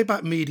at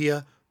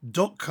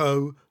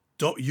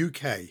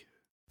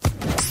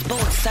playbackmedia.co.uk.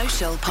 Sports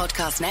Social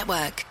Podcast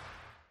Network.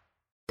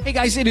 Hey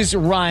guys, it is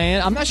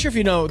Ryan. I'm not sure if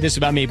you know this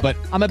about me, but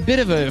I'm a bit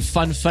of a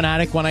fun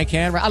fanatic when I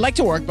can. I like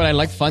to work, but I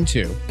like fun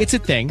too. It's a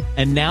thing.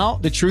 And now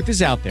the truth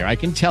is out there. I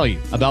can tell you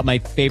about my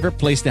favorite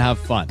place to have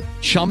fun.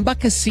 Chumba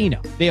Casino.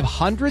 They have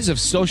hundreds of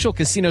social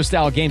casino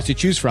style games to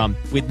choose from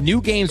with new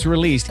games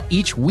released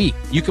each week.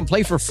 You can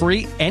play for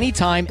free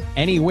anytime,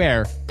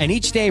 anywhere. And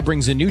each day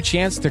brings a new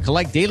chance to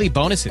collect daily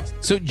bonuses.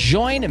 So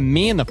join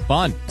me in the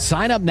fun.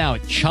 Sign up now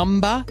at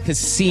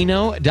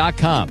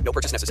ChumbaCasino.com. No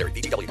purchase necessary.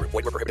 VGW Group.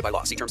 Void where prohibited by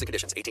law. See terms and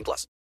conditions. 18+.